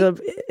 maybe. It'll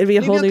be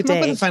a whole new day. I'll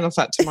come up with a final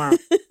thought tomorrow.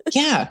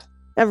 Yeah.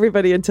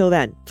 Everybody, until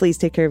then, please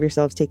take care of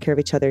yourselves, take care of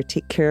each other,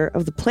 take care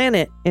of the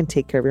planet, and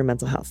take care of your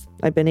mental health.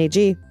 I've been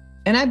AG.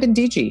 And I've been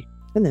DG.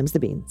 And them's the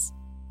beans.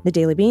 The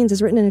Daily Beans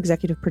is written and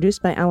executive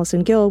produced by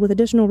Allison Gill with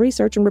additional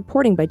research and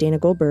reporting by Dana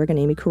Goldberg and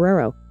Amy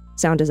Carrero.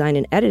 Sound design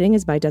and editing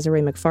is by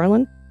Desiree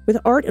McFarlane, with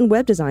art and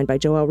web design by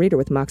Joelle Reeder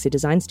with Moxie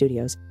Design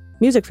Studios.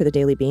 Music for The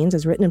Daily Beans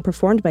is written and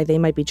performed by They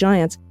Might Be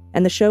Giants,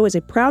 and the show is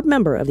a proud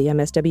member of the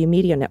MSW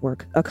Media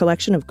Network, a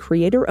collection of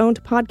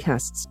creator-owned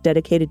podcasts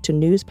dedicated to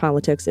news,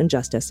 politics, and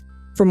justice.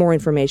 For more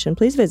information,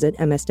 please visit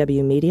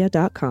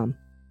mswmedia.com.